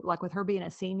too, like with her being a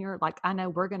senior, like I know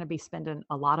we're going to be spending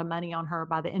a lot of money on her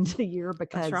by the end of the year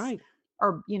because, that's right.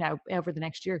 Or, over the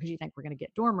next year, because you think we're going to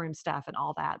get dorm room stuff and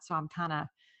all that. So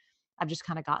I've just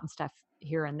kind of gotten stuff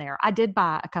here and there. I did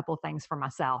buy a couple of things for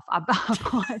myself. I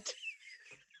bought.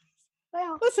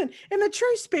 Well, listen, in the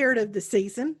true spirit of the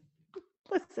season.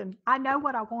 Listen, I know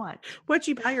what I want. What'd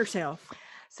you buy yourself?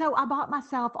 So I bought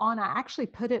myself I actually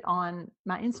put it on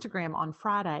my Instagram on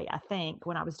Friday, I think,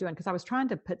 when I was because I was trying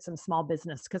to put some small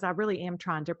business, because I really am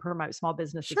trying to promote small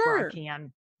businesses where I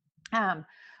can.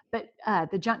 But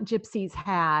the Junk Gypsies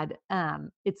had,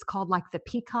 it's called like the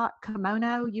peacock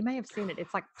kimono. You may have seen it.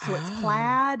 It's like, so it's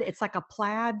plaid. It's like a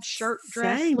plaid shirt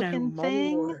dress Say no looking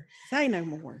thing. more. Say no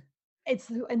more.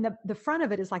 It's, and the front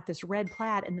of it is like this red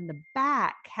plaid, and then the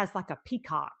back has like a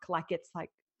peacock. Like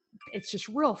it's just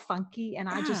real funky. And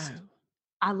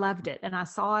I loved it. And I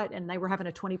saw it, and they were having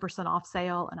a 20% off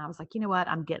sale. And I was like, you know what?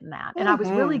 I'm getting that. And I was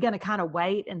really going to kind of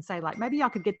wait and say like, maybe y'all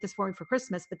could get this for me for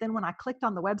Christmas. But then when I clicked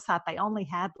on the website, they only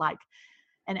had like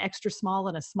an extra small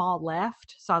and a small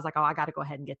left. So I was like, oh, I got to go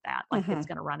ahead and get that. Like it's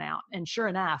going to run out. And sure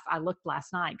enough, I looked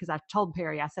last night because I told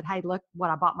Perry, I said, hey, look what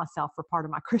I bought myself for part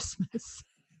of my Christmas.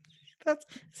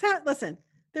 Listen,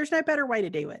 there's no better way to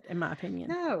do it, in my opinion.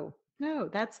 No,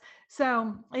 that's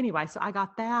so anyway, so I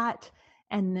got that.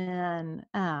 And then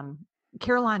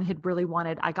Caroline had really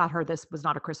wanted, I got her, this was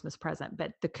not a Christmas present,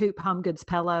 but the Coop Home Goods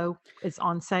pillow is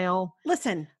on sale.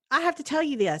 Listen, I have to tell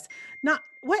you this.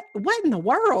 What in the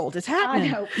world is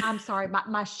happening? I know. I'm sorry.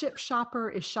 My Ship Shopper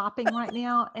is shopping right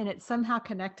now, and it's somehow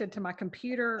connected to my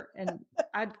computer, and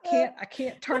I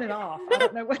can't turn it off. I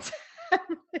don't know what's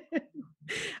happening.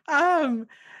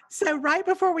 So right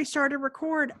before we started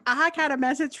record, I got a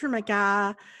message from a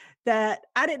guy that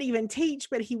I didn't even teach,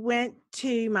 but he went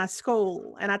to my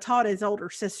school, and I taught his older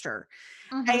sister.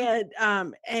 And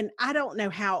I don't know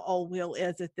how old Will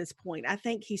is at this point. I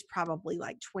think he's probably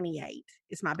like 28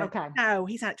 is my bet. Okay. No,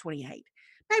 he's not 28.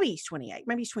 Maybe he's 28.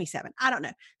 Maybe he's 27. I don't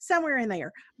know. Somewhere in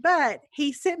there. But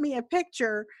he sent me a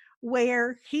picture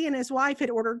where he and his wife had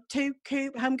ordered 2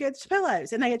 Coop Home Goods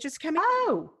pillows, and they had just come in.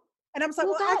 Oh. And I was like,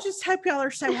 well, I just hope y'all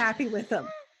are so happy with them.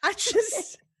 I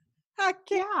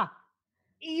can't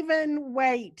even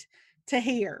wait to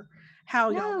hear how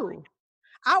y'all.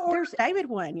 I ordered David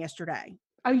one yesterday.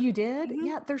 Oh, you did?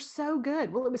 Yeah, they're so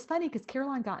good. Well, it was funny because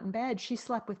Caroline got in bed. She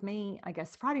slept with me, I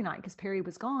guess, Friday night because Perry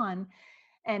was gone.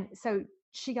 And so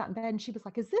she got in bed and she was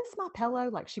like, is this my pillow?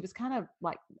 Like she was kind of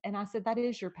like, and I said, that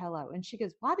is your pillow. And she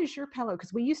goes, why does your pillow?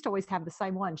 Because we used to always have the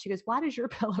same one. She goes, why does your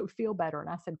pillow feel better? And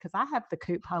I said, because I have the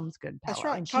Coop Homes Good pillow. That's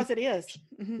right, because it is.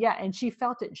 Yeah, and she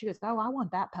felt it. And she goes, oh, I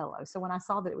want that pillow. So when I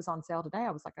saw that it was on sale today,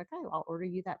 I was like, okay, well, I'll order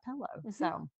you that pillow.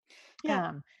 So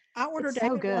yeah, I ordered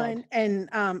so good. One, and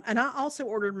I also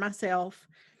ordered myself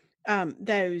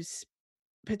those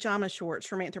pajama shorts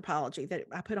from Anthropologie that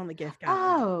I put on the gift guide.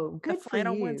 Oh, good the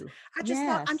flannel for you. Ones. I just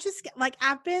thought, I'm just like,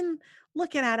 I've been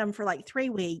looking at them for like 3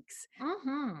 weeks.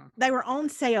 They were on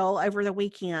sale over the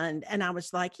weekend, and I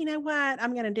was like, you know what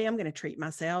I'm going to treat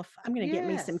myself. I'm going to get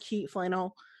me some cute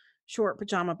flannel short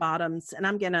pajama bottoms, and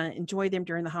I'm going to enjoy them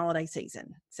during the holiday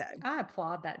season. So I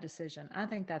applaud that decision. I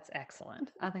think that's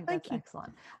excellent.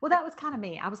 Excellent. Well, that was kind of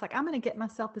me. I was like, I'm going to get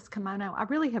myself this kimono. I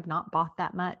really have not bought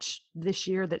that much this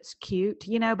year that's cute,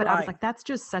 but I was like, that's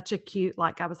just such a cute,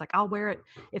 like, I was like, I'll wear it.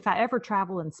 If I ever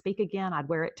travel and speak again, I'd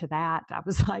wear it to that. I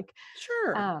was like,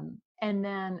 sure. And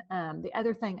then the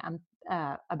other thing I'm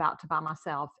about to buy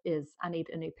myself is I need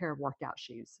a new pair of workout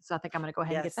shoes. So I think I'm going to go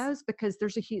ahead and get those because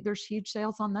there's huge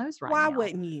sales on those right now. Why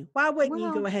wouldn't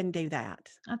you go ahead and do that?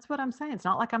 That's what I'm saying. It's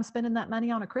not like I'm spending that money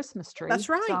on a Christmas tree. That's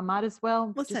right. So I might as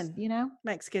well listen,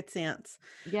 makes good sense.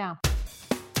 Yeah.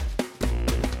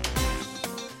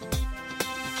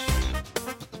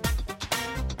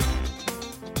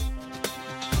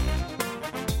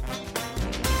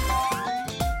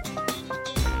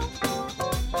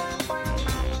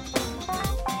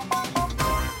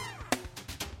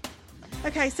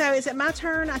 Okay, so is it my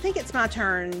turn? I think it's my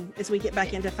turn as we get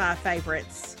back into 5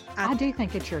 favorites. I do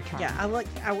think it's your turn. Yeah,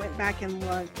 I went back and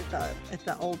looked at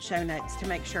the old show notes to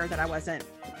make sure that I wasn't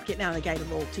getting out of the gate a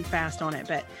little too fast on it,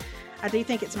 but I do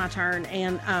think it's my turn,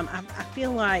 and I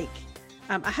feel like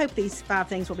I hope these 5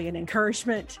 things will be an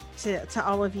encouragement to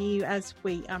all of you as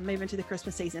we move into the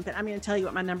Christmas season. But I'm going to tell you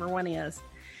what my number 1 is,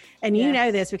 and you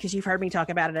know this because you've heard me talk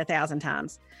about it 1,000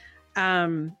 times.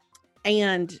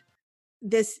 And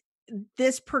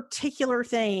this particular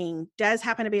thing does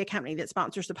happen to be a company that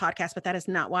sponsors the podcast, but that is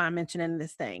not why I'm mentioning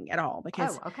this thing at all,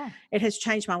 because it has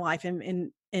changed my life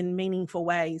in meaningful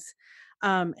ways.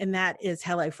 And that is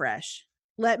HelloFresh.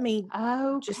 Let me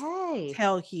just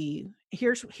tell you,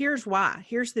 here's why.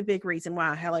 Here's the big reason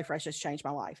why HelloFresh has changed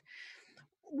my life.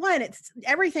 One, it's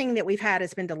everything that we've had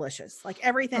has been delicious. Like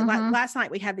everything, like last night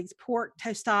we had these pork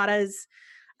tostadas.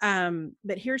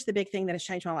 But here's the big thing that has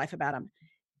changed my life about them.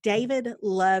 David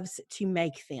loves to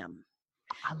make them.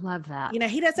 I love that.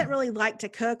 He doesn't really like to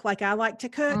cook like I like to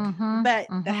cook, but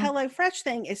the HelloFresh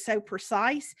thing is so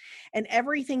precise, and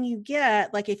everything you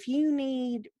get, like if you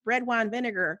need red wine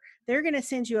vinegar, they're going to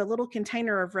send you a little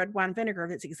container of red wine vinegar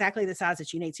that's exactly the size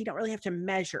that you need. So you don't really have to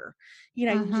measure, you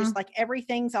just like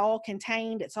everything's all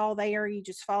contained. It's all there. You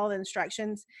just follow the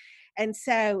instructions. And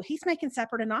so he's making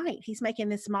supper tonight. He's making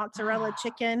this mozzarella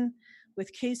chicken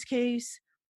with couscous.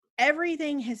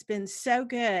 Everything has been so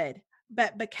good,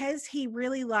 but because he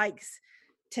really likes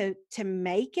to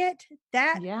make it,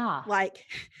 that like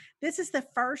this is the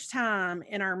first time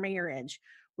in our marriage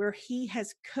where he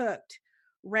has cooked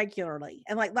regularly.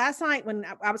 And like last night when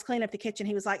I was cleaning up the kitchen,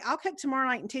 he was like, I'll cook tomorrow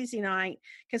night and Tuesday night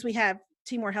because we have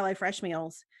 2 more HelloFresh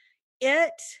meals.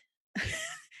 It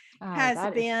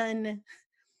has been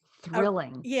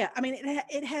thrilling. I mean,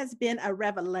 it has been a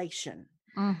revelation.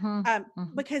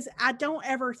 Because I don't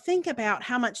ever think about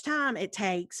how much time it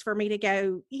takes for me to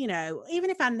go, even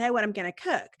if I know what I'm going to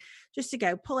cook, just to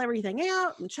go pull everything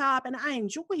out and chop, and I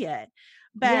enjoy it.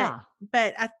 But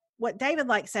what David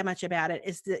likes so much about it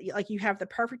is that like you have the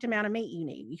perfect amount of meat you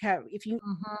need. You have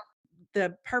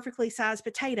the perfectly sized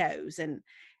potatoes, and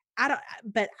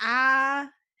I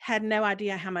had no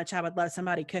idea how much I would love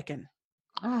somebody cooking.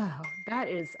 Oh,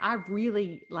 I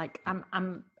really like,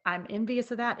 I'm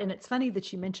envious of that. And it's funny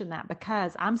that you mentioned that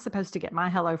because I'm supposed to get my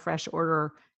HelloFresh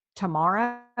order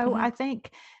tomorrow, I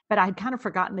think, but I'd kind of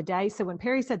forgotten the day. So when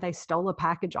Perry said they stole a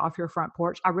package off your front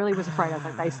porch, I really was afraid. I was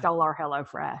like, they stole our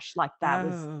HelloFresh. Like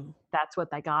that's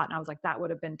what they got. And I was like, that would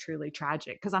have been truly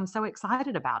tragic because I'm so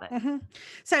excited about it.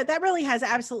 So that really has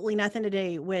absolutely nothing to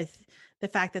do with the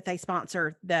fact that they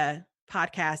sponsor the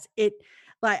podcast.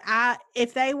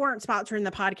 If they weren't sponsoring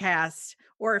the podcast,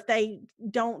 or if they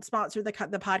don't sponsor the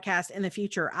podcast in the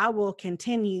future, I will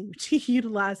continue to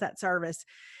utilize that service.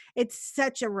 It's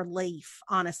such a relief,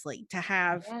 honestly, to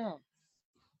have.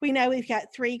 We know we've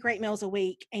got 3 great meals a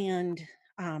week, and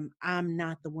I'm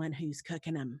not the one who's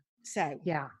cooking them. So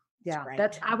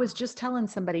I was just telling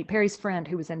somebody, Perry's friend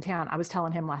who was in town, I was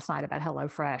telling him last night about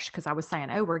HelloFresh because I was saying,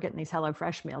 oh, we're getting these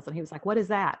HelloFresh meals. And he was like, what is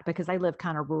that? Because they live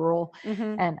kind of rural.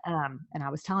 And I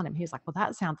was telling him, he was like, well,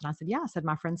 that sounds, and I said, yeah, I said,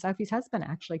 my friend Sophie's husband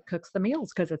actually cooks the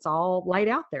meals because it's all laid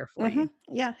out there for you.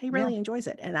 Yeah, he really enjoys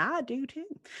it. And I do too.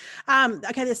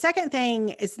 Okay. The second thing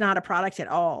is not a product at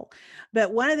all,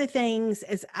 but one of the things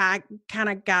is I kind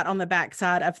of got on the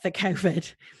backside of the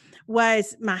COVID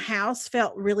was my house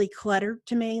felt really cluttered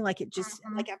to me. Like it just,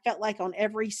 like I felt like on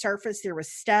every surface there was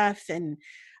stuff. And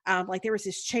like there was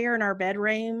this chair in our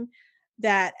bedroom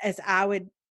that as I would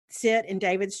sit in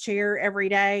David's chair every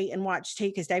day and watch TV,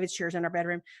 because David's chair's in our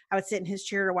bedroom, I would sit in his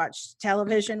chair to watch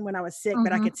television when I was sick,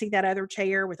 but I could see that other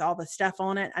chair with all the stuff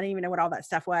on it. I didn't even know what all that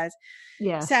stuff was.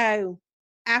 So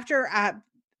after I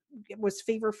was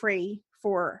fever free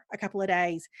for a couple of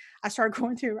days, I started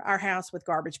going through our house with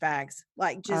garbage bags,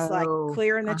 like just like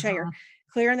clearing the chair,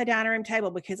 clearing the dining room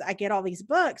table, because I get all these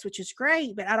books, which is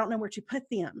great, but I don't know where to put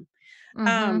them.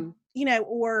 You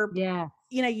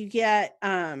get,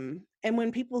 and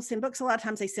when people send books, a lot of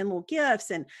times they send little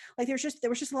gifts, and like there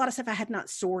was just a lot of stuff I had not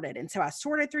sorted. And so I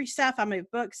sorted through stuff. I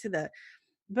moved books to the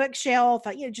bookshelf,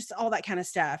 just all that kind of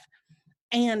stuff.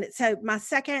 And so my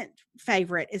second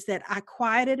favorite is that I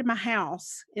quieted my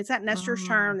house. It's that Nestor's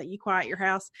term that you quiet your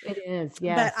house. It is,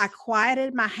 yes. But I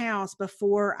quieted my house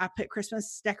before I put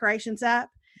Christmas decorations up.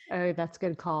 Oh, that's a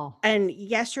good call. And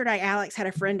yesterday, Alex had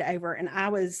a friend over, and I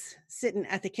was sitting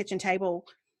at the kitchen table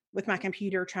with my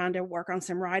computer trying to work on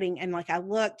some writing. And like I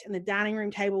looked, and the dining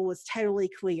room table was totally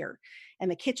clear, and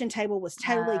the kitchen table was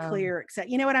totally clear. Except,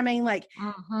 you know what I mean? Like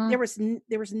there was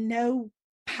no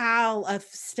pile of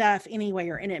stuff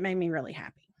anywhere, and it made me really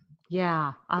happy.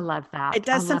 Yeah, I love that. It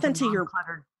does something to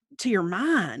your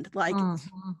mind, like it's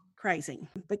crazy.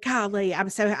 But golly,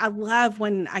 I love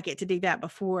when I get to do that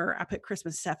before I put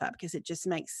Christmas stuff up, because it just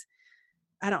makes,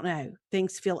 I don't know,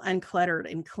 things feel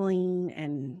uncluttered and clean,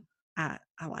 and I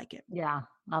like it. Yeah,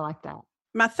 I like that.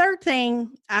 My third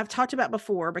thing I've talked about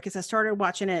before, because I started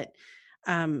watching it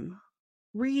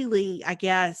really, I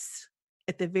guess,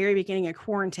 at the very beginning of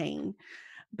quarantine.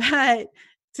 But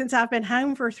since I've been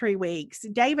home for 3 weeks,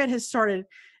 David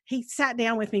he sat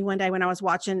down with me one day when I was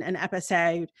watching an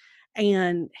episode,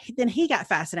 and then he got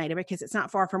fascinated because it's not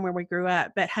far from where we grew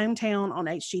up, but Hometown on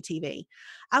HGTV.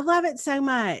 I love it so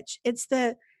much. It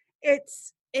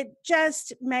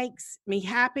just makes me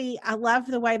happy. I love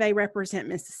the way they represent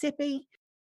Mississippi.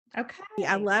 Okay.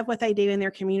 I love what they do in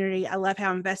their community. I love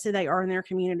how invested they are in their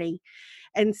community.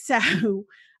 And so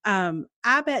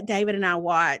I bet David and I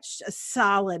watched a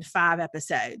solid 5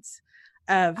 episodes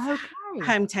of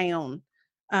Hometown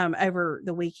over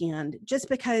the weekend, just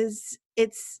because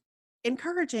it's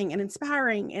encouraging and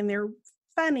inspiring, and they're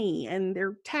funny and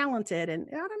they're talented, and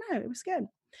I don't know, it was good.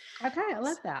 Okay, I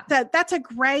love that. That's a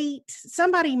great,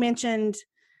 somebody mentioned,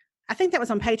 I think that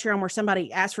was on Patreon, where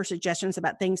somebody asked for suggestions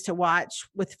about things to watch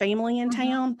with family in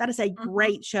town. That is a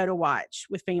great show to watch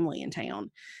with family in town.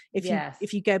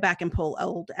 If you go back and pull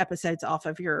old episodes off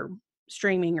of your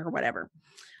streaming or whatever.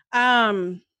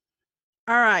 All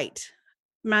right.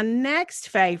 My next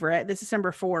favorite, this is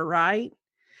number 4, right?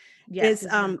 Yes. Is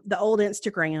the old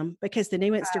Instagram, because the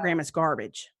new Instagram is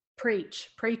garbage. Preach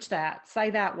that.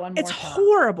 Say that one more It's time.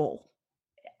 horrible.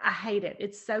 I hate it.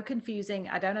 It's so confusing.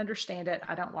 I don't understand it.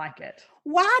 I don't like it.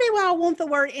 Why do I want the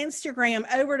word Instagram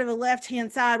over to the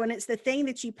left-hand side when it's the thing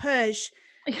that you push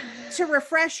to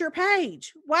refresh your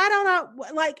page? Why don't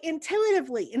I, like,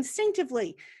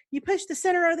 instinctively, you push the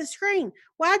center of the screen?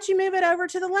 Why'd you move it over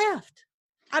to the left?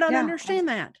 I don't understand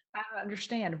that. I don't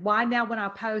understand. Why now when I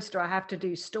post, do I have to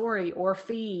do story or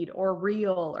feed or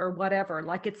reel or whatever?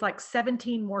 Like, it's like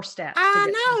 17 more steps.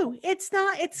 I know. It's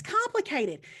not, it's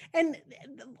complicated. And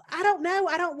I don't know.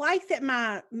 I don't like that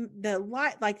I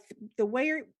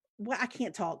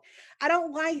can't talk. I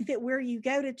don't like that where you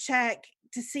go to check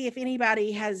to see if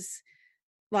anybody has,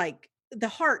 like, the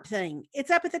heart thing.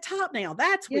 It's up at the top now.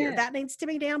 That's weird. That needs to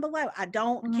be down below. I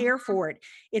don't care for it.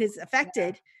 It is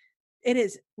affected. It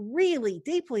is really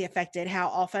deeply affected how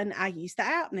often I use the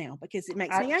app now, because it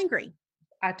makes me angry.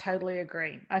 I totally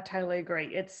agree.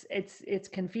 It's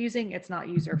confusing. It's not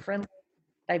user friendly.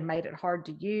 They've made it hard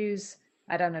to use.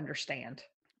 I don't understand.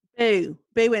 Boo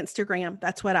Instagram.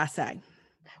 That's what I say.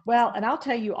 Well, and I'll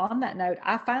tell you, on that note,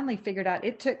 I finally figured out,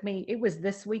 it was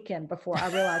this weekend before I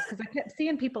realized, because I kept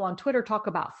seeing people on Twitter talk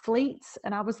about fleets,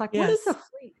 and I was like, what is a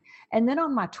fleet? And then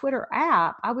on my Twitter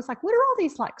app, I was like, what are all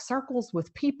these like circles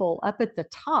with people up at the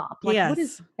top? Like, what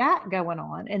is that going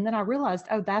on? And then I realized,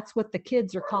 oh, that's what the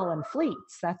kids are calling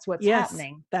fleets. That's what's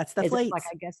happening. That's the fleets. Like,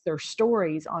 I guess they're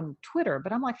stories on Twitter,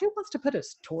 but I'm like, who wants to put a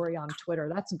story on Twitter?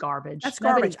 That's garbage. That's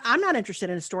garbage. I'm not interested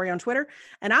in a story on Twitter,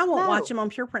 and I won't watch them on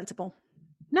pure principle.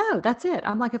 No, that's it.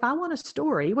 I'm like, if I want a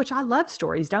story, which I love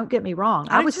stories, don't get me wrong.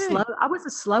 I was a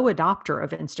slow adopter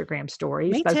of Instagram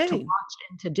stories, both to watch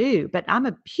and to do, but I'm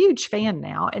a huge fan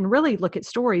now and really look at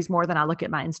stories more than I look at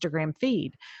my Instagram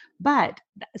feed. But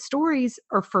stories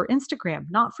are for Instagram,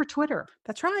 not for Twitter.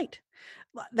 That's right.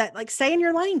 That, like, stay in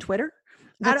your lane, Twitter.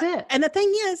 That's it. And the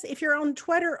thing is, if you're on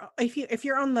Twitter, if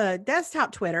you're on the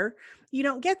desktop Twitter, you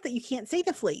don't get that. You can't see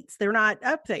the fleets. They're not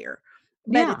up there.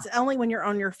 But it's only when you're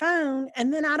on your phone.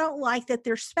 And then I don't like that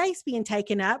there's space being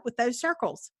taken up with those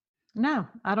circles. No,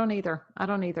 I don't either.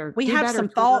 We have some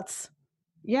thoughts.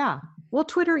 Yeah. Well,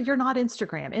 Twitter, you're not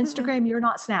Instagram. Instagram, you're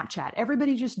not Snapchat.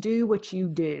 Everybody just do what you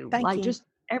do. Thank you. Just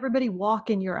everybody walk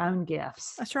in your own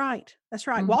gifts. That's right.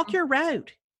 Walk your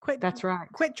road. That's right.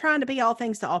 Quit trying to be all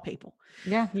things to all people.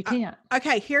 Yeah, you can't.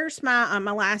 Okay. Here's my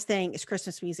last thing is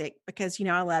Christmas music, because,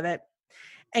 I love it.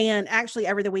 And actually,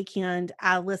 over the weekend,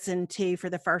 I listened to, for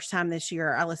the first time this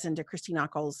year, I listened to Christy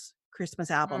Nockels' Christmas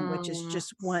album, which is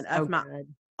just one of my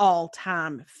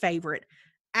all-time favorite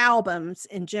albums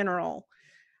in general.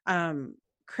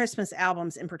 Christmas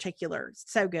albums in particular,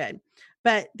 so good.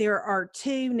 But there are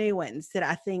 2 new ones that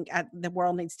I think the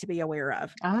world needs to be aware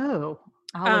of. Oh,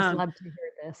 I always love to hear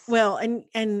this. Well,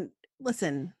 and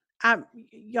listen,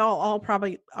 y'all all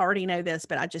probably already know this,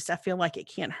 but I feel like it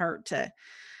can't hurt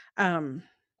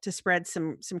to spread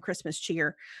some Christmas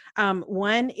cheer.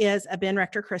 One is a Ben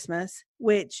Rector Christmas,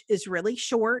 which is really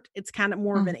short. It's kind of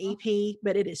more of an EP,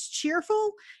 but it is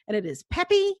cheerful and it is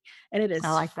peppy and it is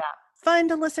I like that. Fun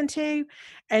to listen to.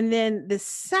 And then the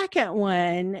second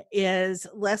one is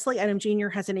Leslie Odom Jr.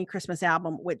 has a new Christmas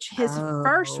album, which his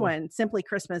first one, Simply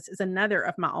Christmas, is another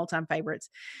of my all-time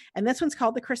favorites. And this one's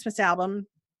called The Christmas Album.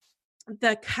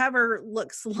 The cover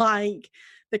looks like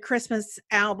the Christmas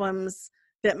albums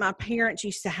that my parents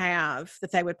used to have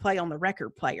that they would play on the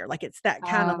record player. Like, it's that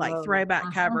kind of like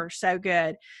throwback cover. So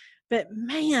good. But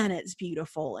man, it's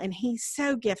beautiful. And he's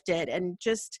so gifted and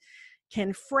just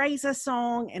can phrase a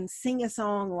song and sing a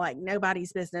song like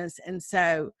nobody's business. And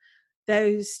so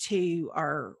those 2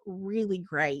 are really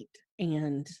great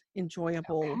and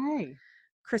enjoyable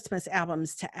Christmas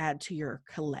albums to add to your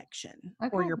collection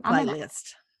or your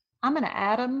playlist. I'm going to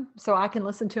add them so I can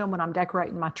listen to them when I'm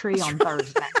decorating my tree on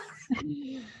Thursday.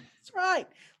 That's right.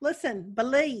 Listen,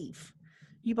 believe.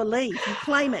 You believe. You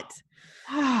claim it.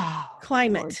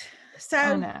 Claim it.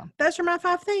 So those are my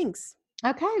 5 things.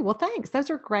 Okay. Well, thanks.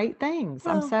 Those are great things.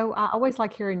 I always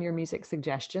like hearing your music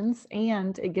suggestions,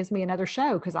 and it gives me another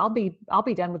show because I'll be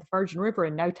done with Virgin River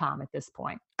in no time at this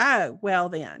point. Oh, well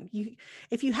then,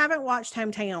 if you haven't watched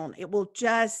Hometown, it will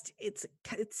it's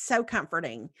so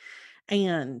comforting.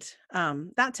 And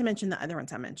not to mention the other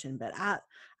ones I mentioned, but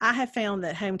I have found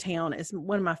that Hometown is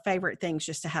one of my favorite things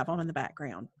just to have on in the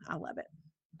background. I love it.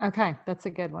 Okay. That's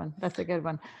a good one.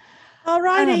 All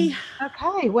righty.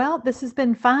 Okay. Well, this has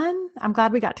been fun. I'm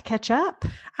glad we got to catch up.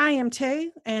 I am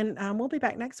too. And we'll be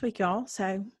back next week, y'all.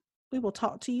 So we will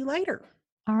talk to you later.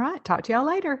 All right. Talk to y'all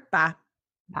later. Bye.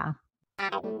 Bye.